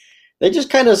encampments, and they just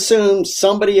kind of assumed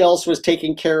somebody else was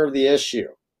taking care of the issue.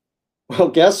 Well,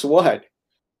 guess what?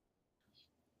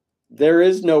 There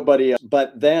is nobody else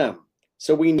but them.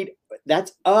 So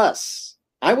that's us.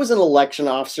 I was an election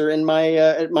officer in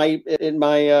my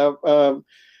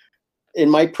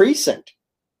precinct.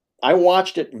 I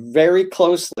watched it very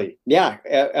closely. Yeah,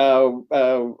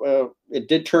 it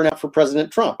did turn out for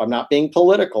President Trump. I'm not being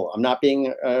political. I'm not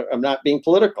being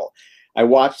political. I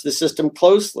watched the system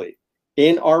closely.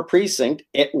 In our precinct,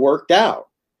 it worked out.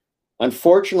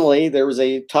 Unfortunately, there was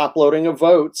a top loading of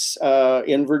votes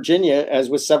in Virginia,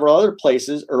 as with several other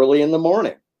places, early in the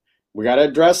morning. We got to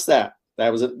address that.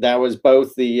 That was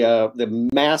both the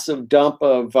massive dump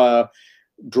of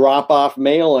drop off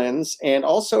mail-ins and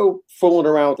also fooling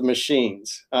around with the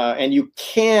machines. And you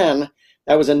can.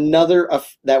 That's another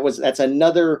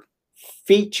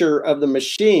feature of the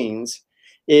machines,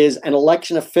 is an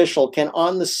election official can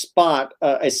on the spot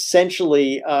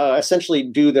essentially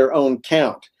do their own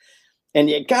count. And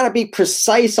you got to be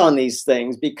precise on these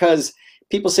things, because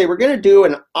people say we're going to do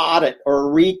an audit or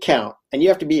a recount, and you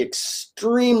have to be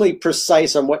extremely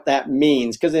precise on what that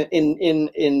means. Because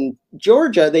in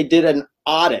Georgia, they did an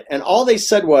audit, and all they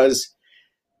said was,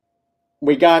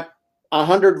 we got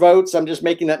 100 votes. I'm just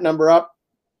making that number up.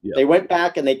 Yep. They went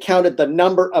back and they counted the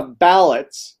number of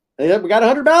ballots. They said, we got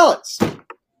 100 ballots.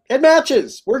 It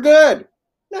matches. We're good.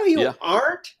 No, you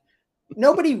aren't.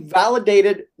 Nobody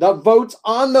validated the votes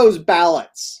on those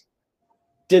ballots.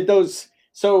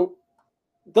 So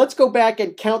let's go back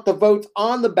and count the votes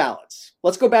on the ballots.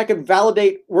 Let's go back and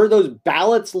validate, were those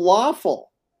ballots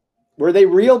lawful? Were they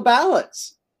real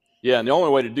ballots? Yeah, and the only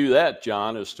way to do that,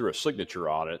 John, is through a signature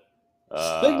audit.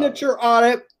 Signature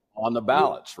audit. On the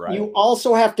ballots, right? You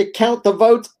also have to count the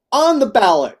votes on the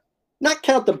ballot. Not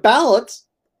count the ballots.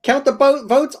 Count the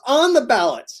votes on the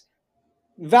ballots.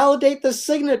 Validate the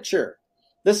signature.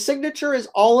 The signature is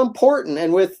all important,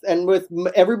 and with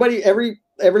everybody,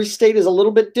 every state is a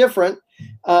little bit different,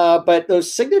 but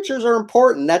those signatures are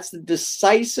important. That's the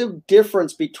decisive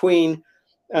difference between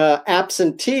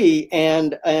absentee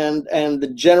and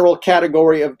the general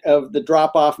category of the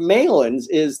drop-off mail-ins.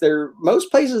 Is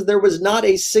most places there was not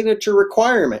a signature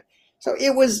requirement. So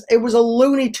it was a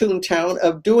Looney Tune town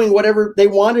of doing whatever they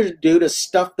wanted to do to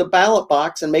stuff the ballot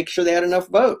box and make sure they had enough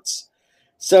votes.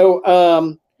 So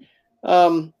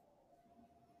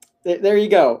there you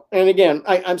go. And again,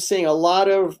 I'm seeing a lot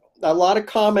of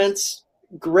comments.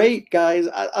 Great, guys.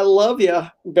 I love you.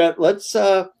 But let's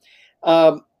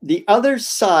the other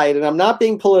side, and I'm not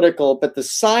being political, but the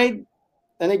side,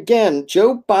 and again,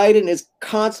 Joe Biden is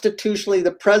constitutionally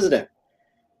the president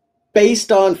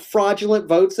based on fraudulent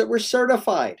votes that were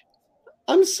certified.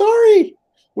 I'm sorry.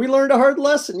 We learned a hard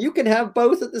lesson. You can have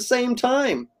both at the same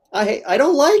time. I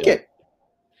don't like it.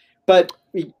 But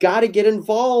you got to get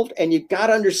involved, and you got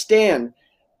to understand.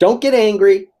 Don't get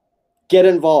angry. Get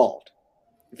involved.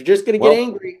 If you're just going to get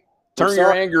angry, turn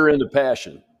your anger into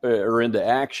passion or into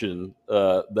action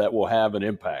that will have an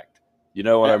impact. You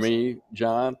know what I mean,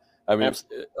 John? I mean,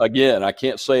 again, I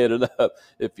can't say it enough.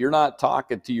 If you're not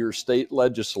talking to your state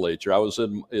legislature, I was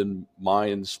in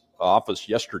mine's office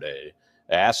yesterday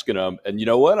asking them, and you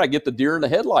know what? I get the deer in the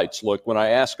headlights look when I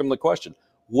ask them the question.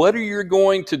 What are you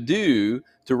going to do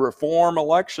to reform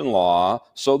election law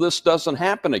so this doesn't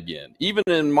happen again? Even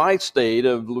in my state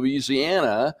of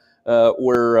Louisiana,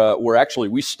 where actually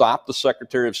we stopped the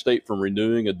Secretary of State from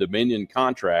renewing a Dominion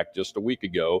contract just a week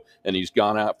ago, and he's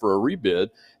gone out for a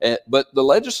rebid. But the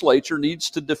legislature needs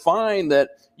to define that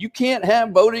you can't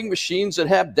have voting machines that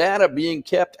have data being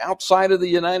kept outside of the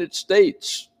United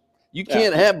States. You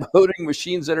can't have voting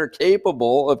machines that are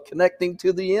capable of connecting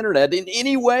to the internet in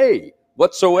any way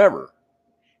whatsoever.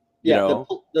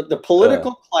 The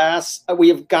political class, we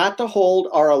have got to hold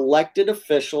our elected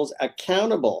officials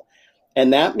accountable.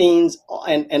 And that means,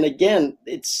 and again,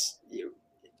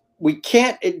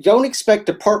 don't expect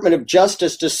Department of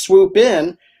Justice to swoop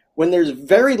in when there's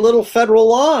very little federal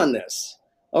law on this.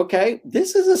 Okay,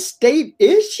 this is a state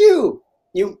issue.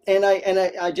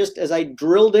 I just, as I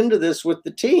drilled into this with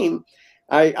the team,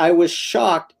 I was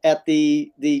shocked at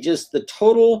the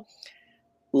total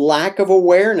lack of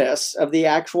awareness of the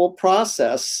actual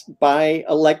process by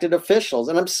elected officials.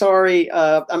 And I'm sorry,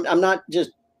 I'm not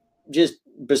just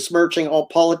besmirching all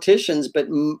politicians, but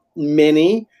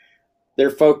many,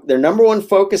 their number one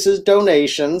focus is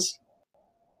donations.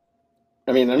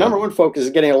 I mean, the number one focus is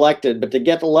getting elected, but to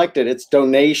get elected, it's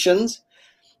donations.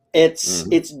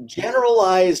 It's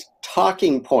generalized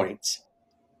talking points.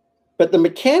 But the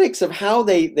mechanics of how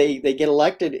they get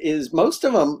elected is, most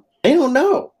of them, they don't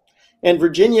know. And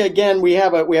Virginia, again, we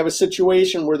have a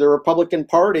situation where the Republican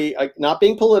Party, not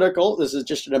being political, this is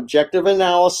just an objective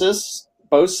analysis,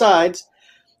 both sides,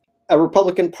 a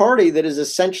Republican Party that is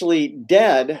essentially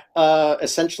dead,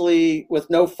 essentially with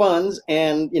no funds,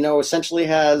 and essentially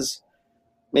has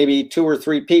maybe 2 or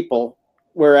 3 people,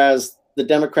 whereas the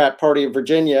Democrat Party of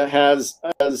Virginia has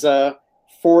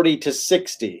 40 to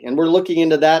 60, and we're looking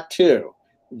into that too.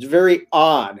 It's very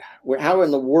odd. How in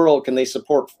the world can they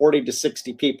support 40 to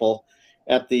 60 people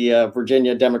at the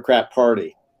Virginia Democrat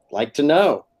Party? Like to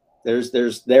know.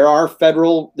 There are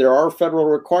federal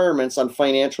requirements on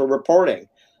financial reporting,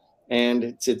 And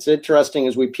it's interesting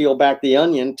as we peel back the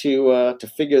onion to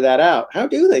figure that out. How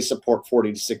do they support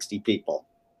 40 to 60 people?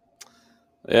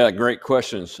 Yeah, great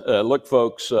questions. Look,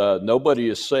 folks, nobody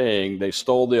is saying they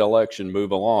stole the election,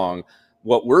 move along.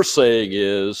 What we're saying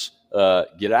is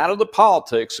get out of the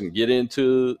politics and get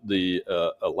into the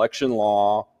election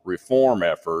law reform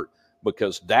effort,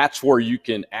 because that's where you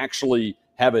can actually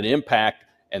have an impact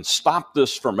and stop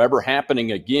this from ever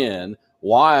happening again,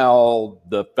 while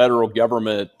the federal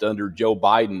government under Joe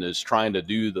Biden is trying to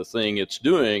do the thing it's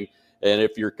doing. And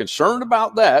if you're concerned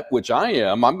about that, which I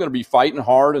am, I'm going to be fighting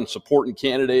hard and supporting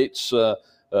candidates to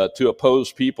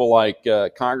oppose people like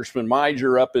Congressman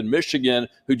Mijer up in Michigan,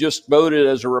 who just voted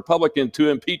as a Republican to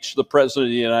impeach the president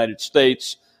of the United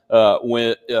States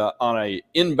on a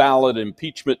invalid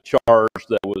impeachment charge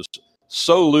that was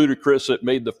so ludicrous it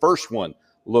made the first one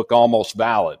look almost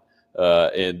valid.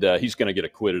 And he's going to get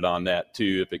acquitted on that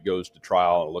too if it goes to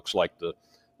trial. It looks like the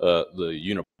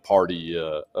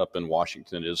Uniparty up in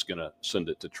Washington is going to send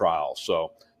it to trial.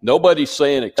 So nobody's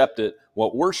saying accept it.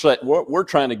 What we're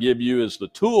trying to give you is the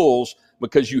tools,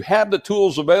 because you have the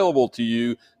tools available to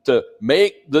you to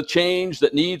make the change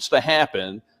that needs to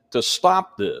happen to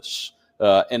stop this.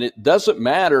 And it doesn't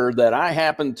matter that I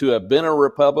happen to have been a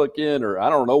Republican, or I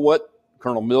don't know what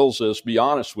Colonel Mills is, be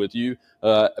honest with you,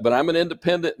 but I'm an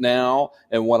independent now.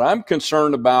 And what I'm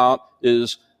concerned about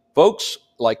is folks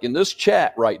like in this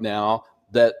chat right now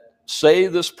that say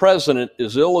this president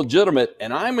is illegitimate,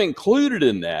 and I'm included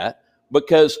in that,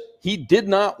 because he did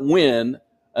not win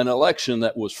an election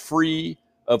that was free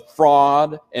of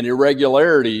fraud and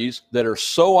irregularities that are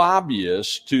so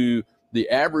obvious to the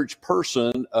average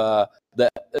person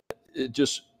that it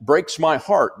just breaks my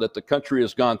heart that the country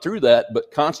has gone through that. But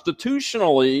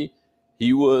constitutionally,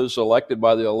 he was elected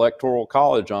by the Electoral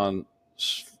College on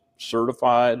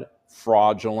certified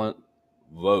fraudulent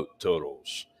vote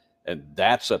totals, and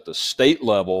that's at the state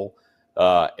level.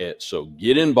 So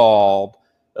get involved.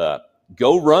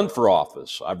 Go run for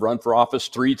office. I've run for office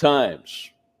 3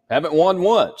 times. Haven't won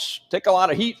once. Take a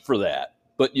lot of heat for that.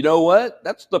 But you know what?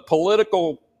 That's the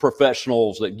political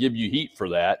professionals that give you heat for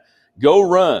that. Go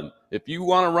run. If you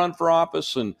want to run for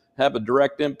office and have a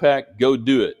direct impact, go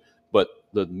do it. But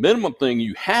the minimum thing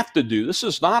you have to do, this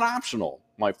is not optional,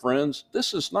 my friends.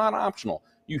 This is not optional.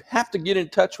 You have to get in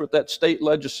touch with that state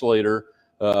legislator,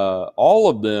 all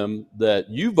of them that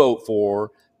you vote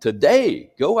for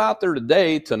today. Go out there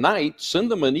today, tonight,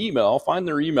 send them an email, find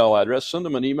their email address, send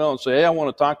them an email and say, hey, I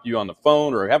want to talk to you on the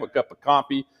phone or have a cup of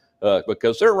coffee,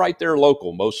 because they're right there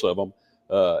local, most of them.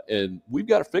 And we've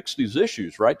got to fix these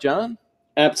issues, right, John?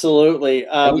 Absolutely.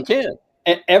 And we can.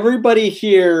 Everybody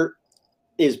here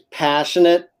is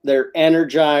passionate. They're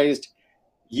energized.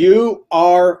 You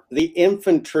are the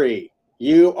infantry.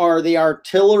 You are the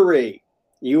artillery.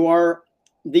 You are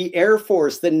the Air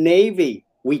Force, the Navy.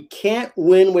 We can't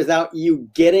win without you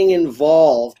getting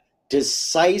involved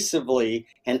decisively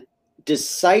and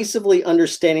decisively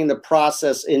understanding the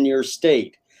process in your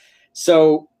state.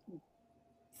 So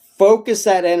focus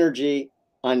that energy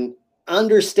on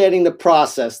understanding the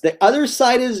process. The other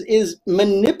side is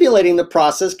manipulating the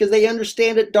process because they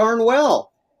understand it darn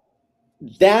well.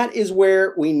 That is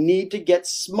where we need to get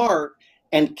smart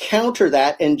and counter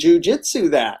that and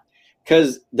jujitsu that,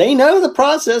 because they know the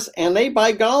process and they,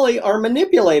 by golly, are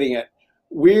manipulating it.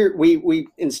 We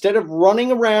instead of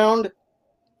running around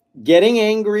getting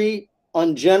angry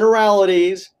on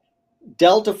generalities,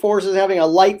 Delta Force is having a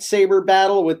lightsaber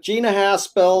battle with Gina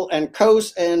Haspel, and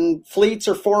coast and fleets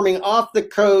are forming off the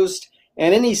coast,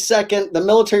 and any second the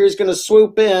military is going to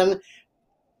swoop in.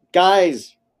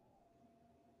 Guys,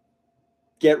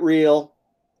 get real,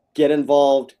 get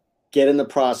involved, get in the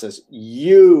process.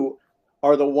 You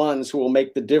are the ones who will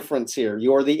make the difference here.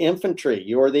 You're the infantry,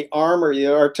 you're the armor, the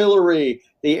artillery,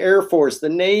 the Air Force, the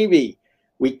Navy.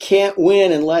 We can't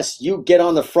win unless you get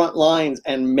on the front lines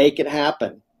and make it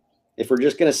happen. If we're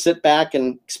just going to sit back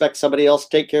and expect somebody else to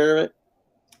take care of it,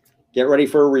 get ready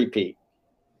for a repeat.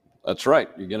 That's right.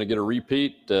 You're going to get a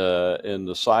repeat, and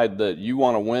the side that you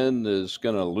want to win is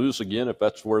going to lose again if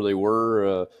that's where they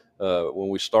were when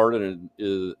we started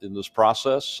in this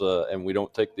process, and we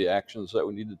don't take the actions that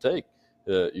we need to take.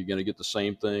 You're going to get the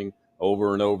same thing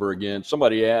over and over again.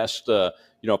 Somebody asked,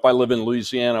 if I live in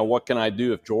Louisiana, what can I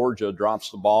do if Georgia drops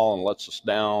the ball and lets us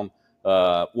down?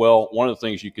 Well, one of the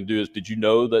things you can do is, did you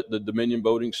know that the Dominion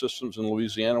voting systems in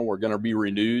Louisiana were going to be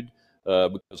renewed?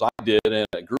 Because I did, and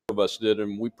a group of us did,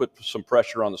 and we put some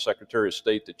pressure on the Secretary of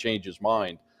State to change his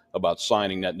mind about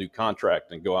signing that new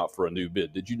contract and go out for a new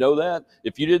bid. Did you know that?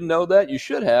 If you didn't know that, you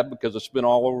should have, because it's been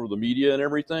all over the media and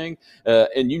everything.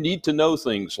 And you need to know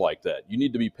things like that. You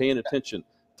need to be paying attention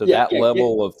to Yeah, that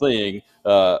level of thing,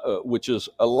 which is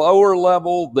a lower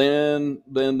level than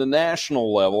the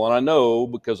national level. And I know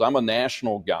because I'm a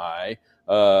national guy.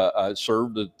 I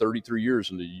served 33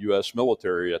 years in the U.S.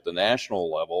 military at the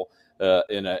national level,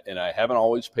 and I haven't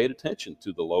always paid attention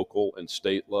to the local and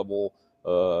state level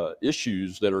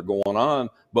issues that are going on.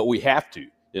 But we have to,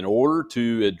 in order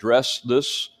to address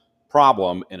this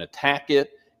problem and attack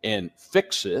it and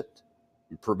fix it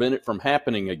and prevent it from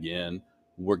happening again.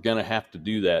 We're going to have to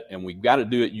do that, and we've got to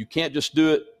do it. You can't just do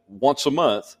it once a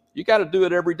month. You got to do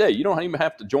it every day. You don't even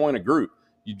have to join a group.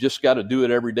 You just got to do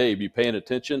it every day, be paying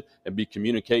attention and be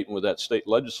communicating with that state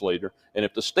legislator. And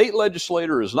if the state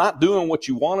legislator is not doing what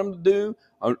you want them to do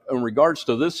in regards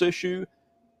to this issue,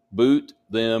 boot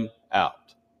them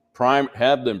out.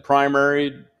 Have them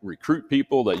primaried, recruit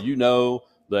people that you know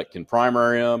that can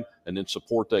primary them, and then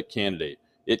support that candidate.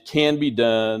 It can be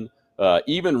done.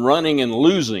 Even running and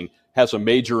losing has a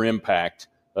major impact.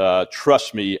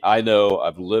 Trust me, I know.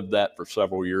 I've lived that for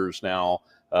several years now,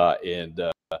 and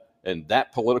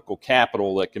that political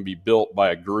capital that can be built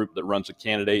by a group that runs a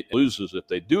candidate and loses, if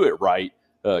they do it right,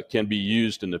 can be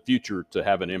used in the future to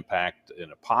have an impact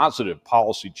in a positive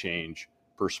policy change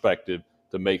perspective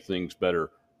to make things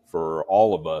better for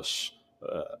all of us,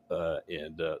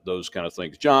 and those kind of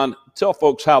things. John, tell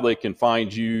folks how they can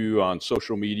find you on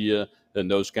social media and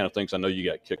those kind of things. I know you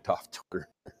got kicked off Twitter.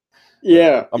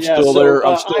 yeah, I'm yeah. still So there.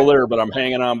 I'm still there, but I'm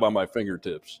hanging on by my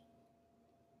fingertips.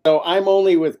 So I'm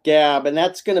only with Gab, and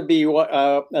that's going to be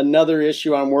another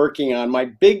issue I'm working on. My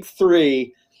big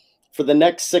three for the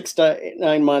next 6 to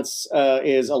 9 months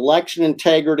is election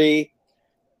integrity,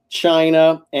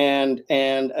 China, and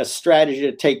a strategy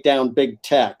to take down big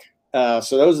tech.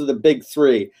 So those are the big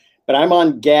three. But I'm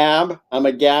on Gab. I'm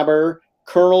a Gabber.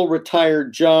 Colonel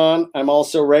Retired John. I'm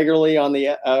also regularly on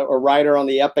a writer on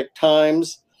the Epic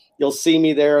Times. You'll see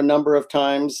me there a number of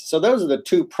times. So those are the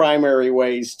two primary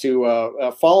ways to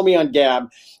follow me on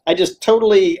Gab. I just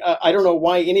totally, I don't know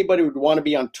why anybody would want to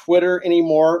be on Twitter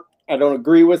anymore. I don't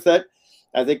agree with it.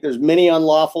 I think there's many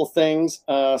unlawful things.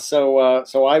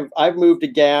 So I've moved to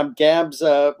Gab. Gab's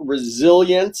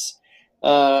resilience.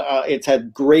 It's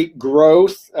had great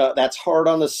growth. That's hard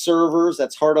on the servers.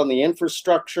 That's hard on the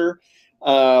infrastructure.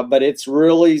 But it's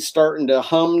really starting to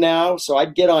hum now. So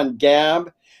I'd get on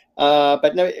Gab.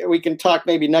 But no, we can talk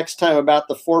maybe next time about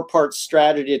the 4-part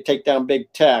strategy to take down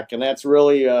big tech. And that's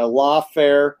really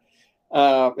lawfare,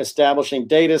 establishing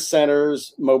data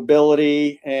centers,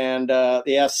 mobility, and the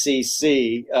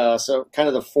FCC. So kind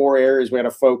of the 4 areas we got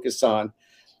to focus on.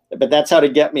 But that's how to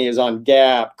get me is on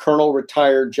Gab, Colonel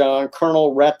Retired John,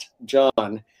 Colonel Ret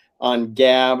John on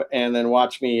Gab, and then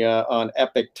watch me on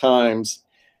Epic Times.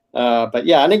 But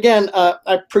yeah, and again, I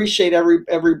appreciate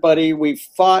everybody. We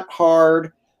fought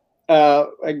hard.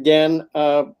 Again,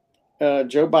 Joe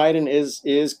Biden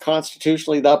is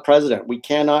constitutionally the president. We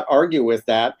cannot argue with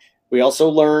that. We also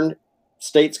learned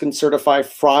states can certify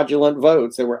fraudulent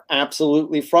votes. They were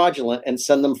absolutely fraudulent and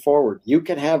send them forward. You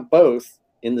can have both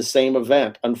in the same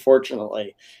event,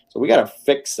 unfortunately. So we got to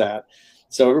fix that.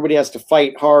 So everybody has to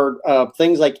fight hard.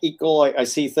 Things like equal, I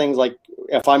see things like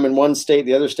if I'm in one state,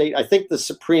 the other state. I think the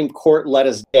Supreme Court let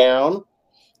us down.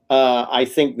 I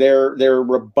think their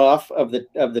rebuff of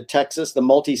the Texas, the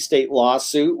multi-state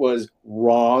lawsuit was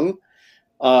wrong.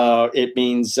 It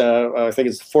means I think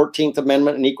it's the 14th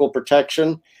Amendment and equal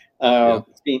protection.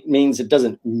 It means it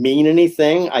doesn't mean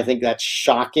anything. I think that's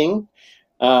shocking.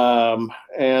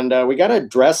 And we got to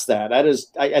address that. That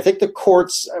is, I think the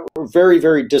courts were very,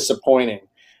 very disappointing.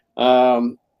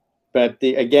 But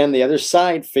the other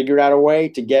side figured out a way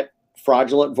to get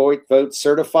fraudulent votes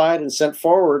certified and sent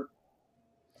forward.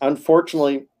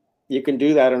 Unfortunately, you can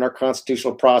do that in our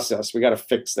constitutional process. We got to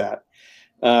fix that.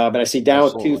 But I see down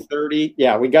with 230.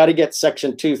 Yeah, we got to get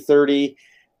Section 230.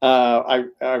 I've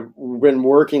been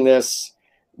working this.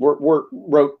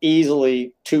 Wrote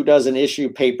easily 24 issue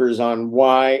papers on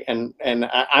why, and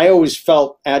I always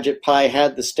felt Ajit Pai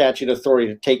had the statute authority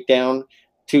to take down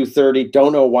 230.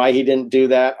 Don't know why he didn't do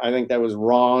that. I think that was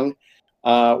wrong.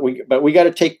 But we got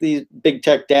to take these big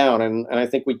tech down, and I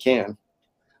think we can.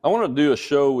 I want to do a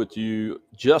show with you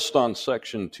just on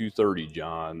Section 230,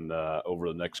 John, over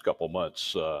the next couple of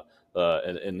months,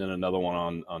 and then another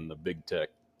one on the big tech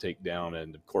takedown.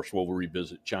 And of course, we'll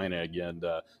revisit China again.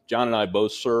 John and I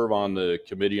both serve on the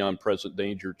Committee on Present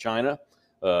Danger China.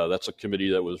 That's a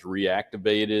committee that was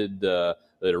reactivated.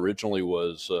 That originally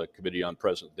was a Committee on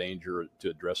Present Danger to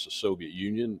address the Soviet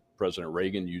Union. President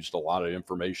Reagan used a lot of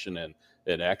information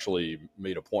and actually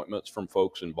made appointments from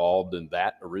folks involved in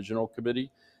that original committee.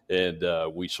 and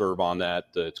we serve on that.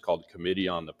 It's called Committee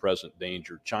on the Present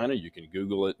Danger of China. You can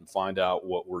Google it and find out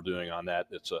what we're doing on that.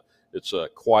 It's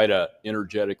quite a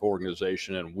energetic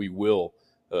organization, and we will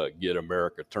get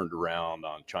America turned around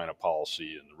on China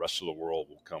policy, and the rest of the world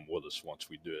will come with us once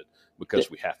we do it, because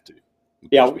we have to.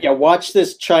 Watch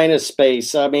this China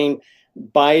space. I mean,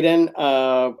 Biden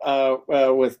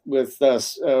with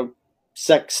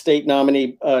Sec State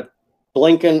nominee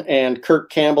Blinken and Kirk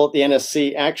Campbell at the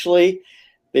NSC. Actually,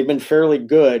 they've been fairly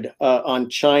good on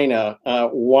China.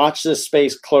 Watch this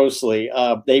space closely.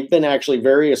 They've been actually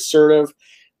very assertive.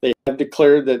 They have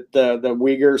declared that the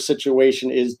Uyghur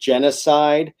situation is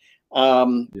genocide.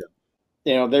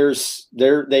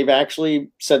 They've actually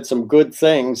said some good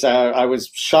things. I was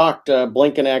shocked.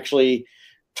 Blinken actually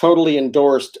totally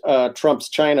endorsed Trump's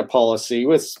China policy.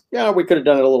 We could have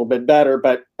done it a little bit better,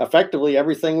 but effectively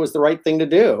everything was the right thing to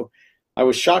do. I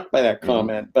was shocked by that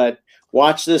comment. But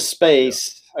watch this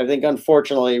space. I think,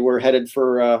 unfortunately, we're headed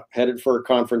for a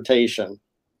confrontation.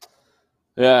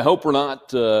 Yeah, I hope we're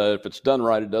not. If it's done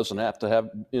right, it doesn't have to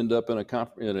end up in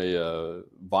a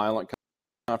violent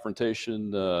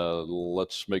confrontation.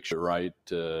 Let's make sure right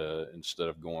instead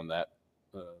of going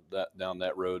down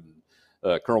that road.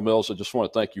 And, Colonel Mills, I just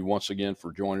want to thank you once again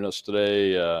for joining us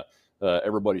today.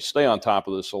 Everybody, stay on top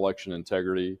of this election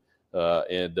integrity,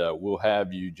 and we'll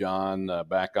have you, John,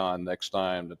 back on next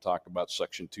time to talk about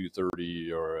Section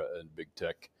 230 and big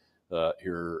tech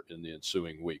here in the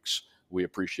ensuing weeks. We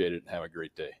appreciate it, and have a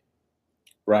great day.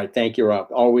 Right. Thank you, Rob.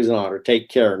 Always an honor. Take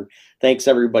care. And thanks,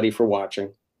 everybody, for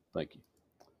watching. Thank you.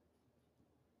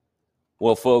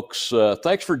 Well, folks,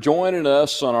 thanks for joining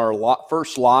us on our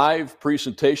first live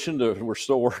presentation. We're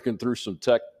still working through some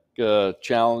tech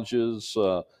challenges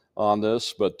on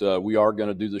this, but we are going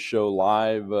to do the show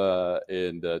live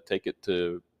and take it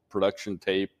to production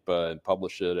tape and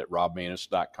publish it at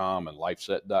robmanus.com and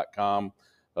lifeset.com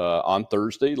on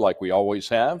Thursday, like we always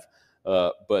have.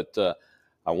 But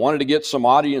I wanted to get some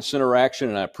audience interaction,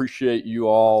 and I appreciate you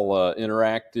all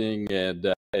interacting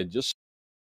and just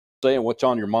saying what's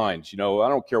on your minds. I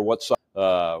don't care what side.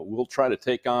 We'll try to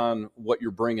take on what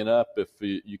you're bringing up. If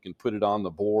you can put it on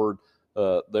the board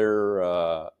there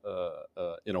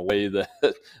in a way that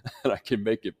I can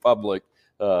make it public,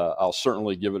 I'll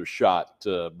certainly give it a shot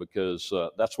because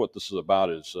that's what this is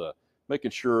about, is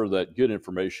making sure that good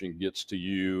information gets to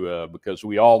you, because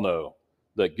we all know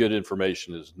that good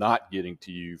information is not getting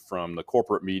to you from the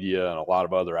corporate media and a lot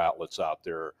of other outlets out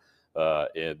there.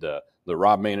 The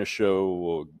Rob Maness Show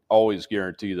will always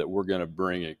guarantee that we're going to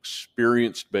bring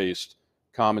experience-based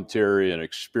commentary and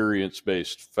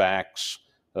experience-based facts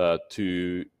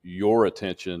to your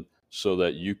attention so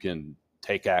that you can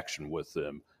take action with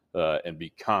them and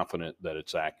be confident that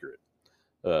it's accurate.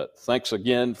 Thanks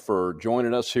again for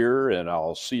joining us here, and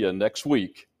I'll see you next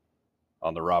week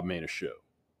on the Rob Maness Show.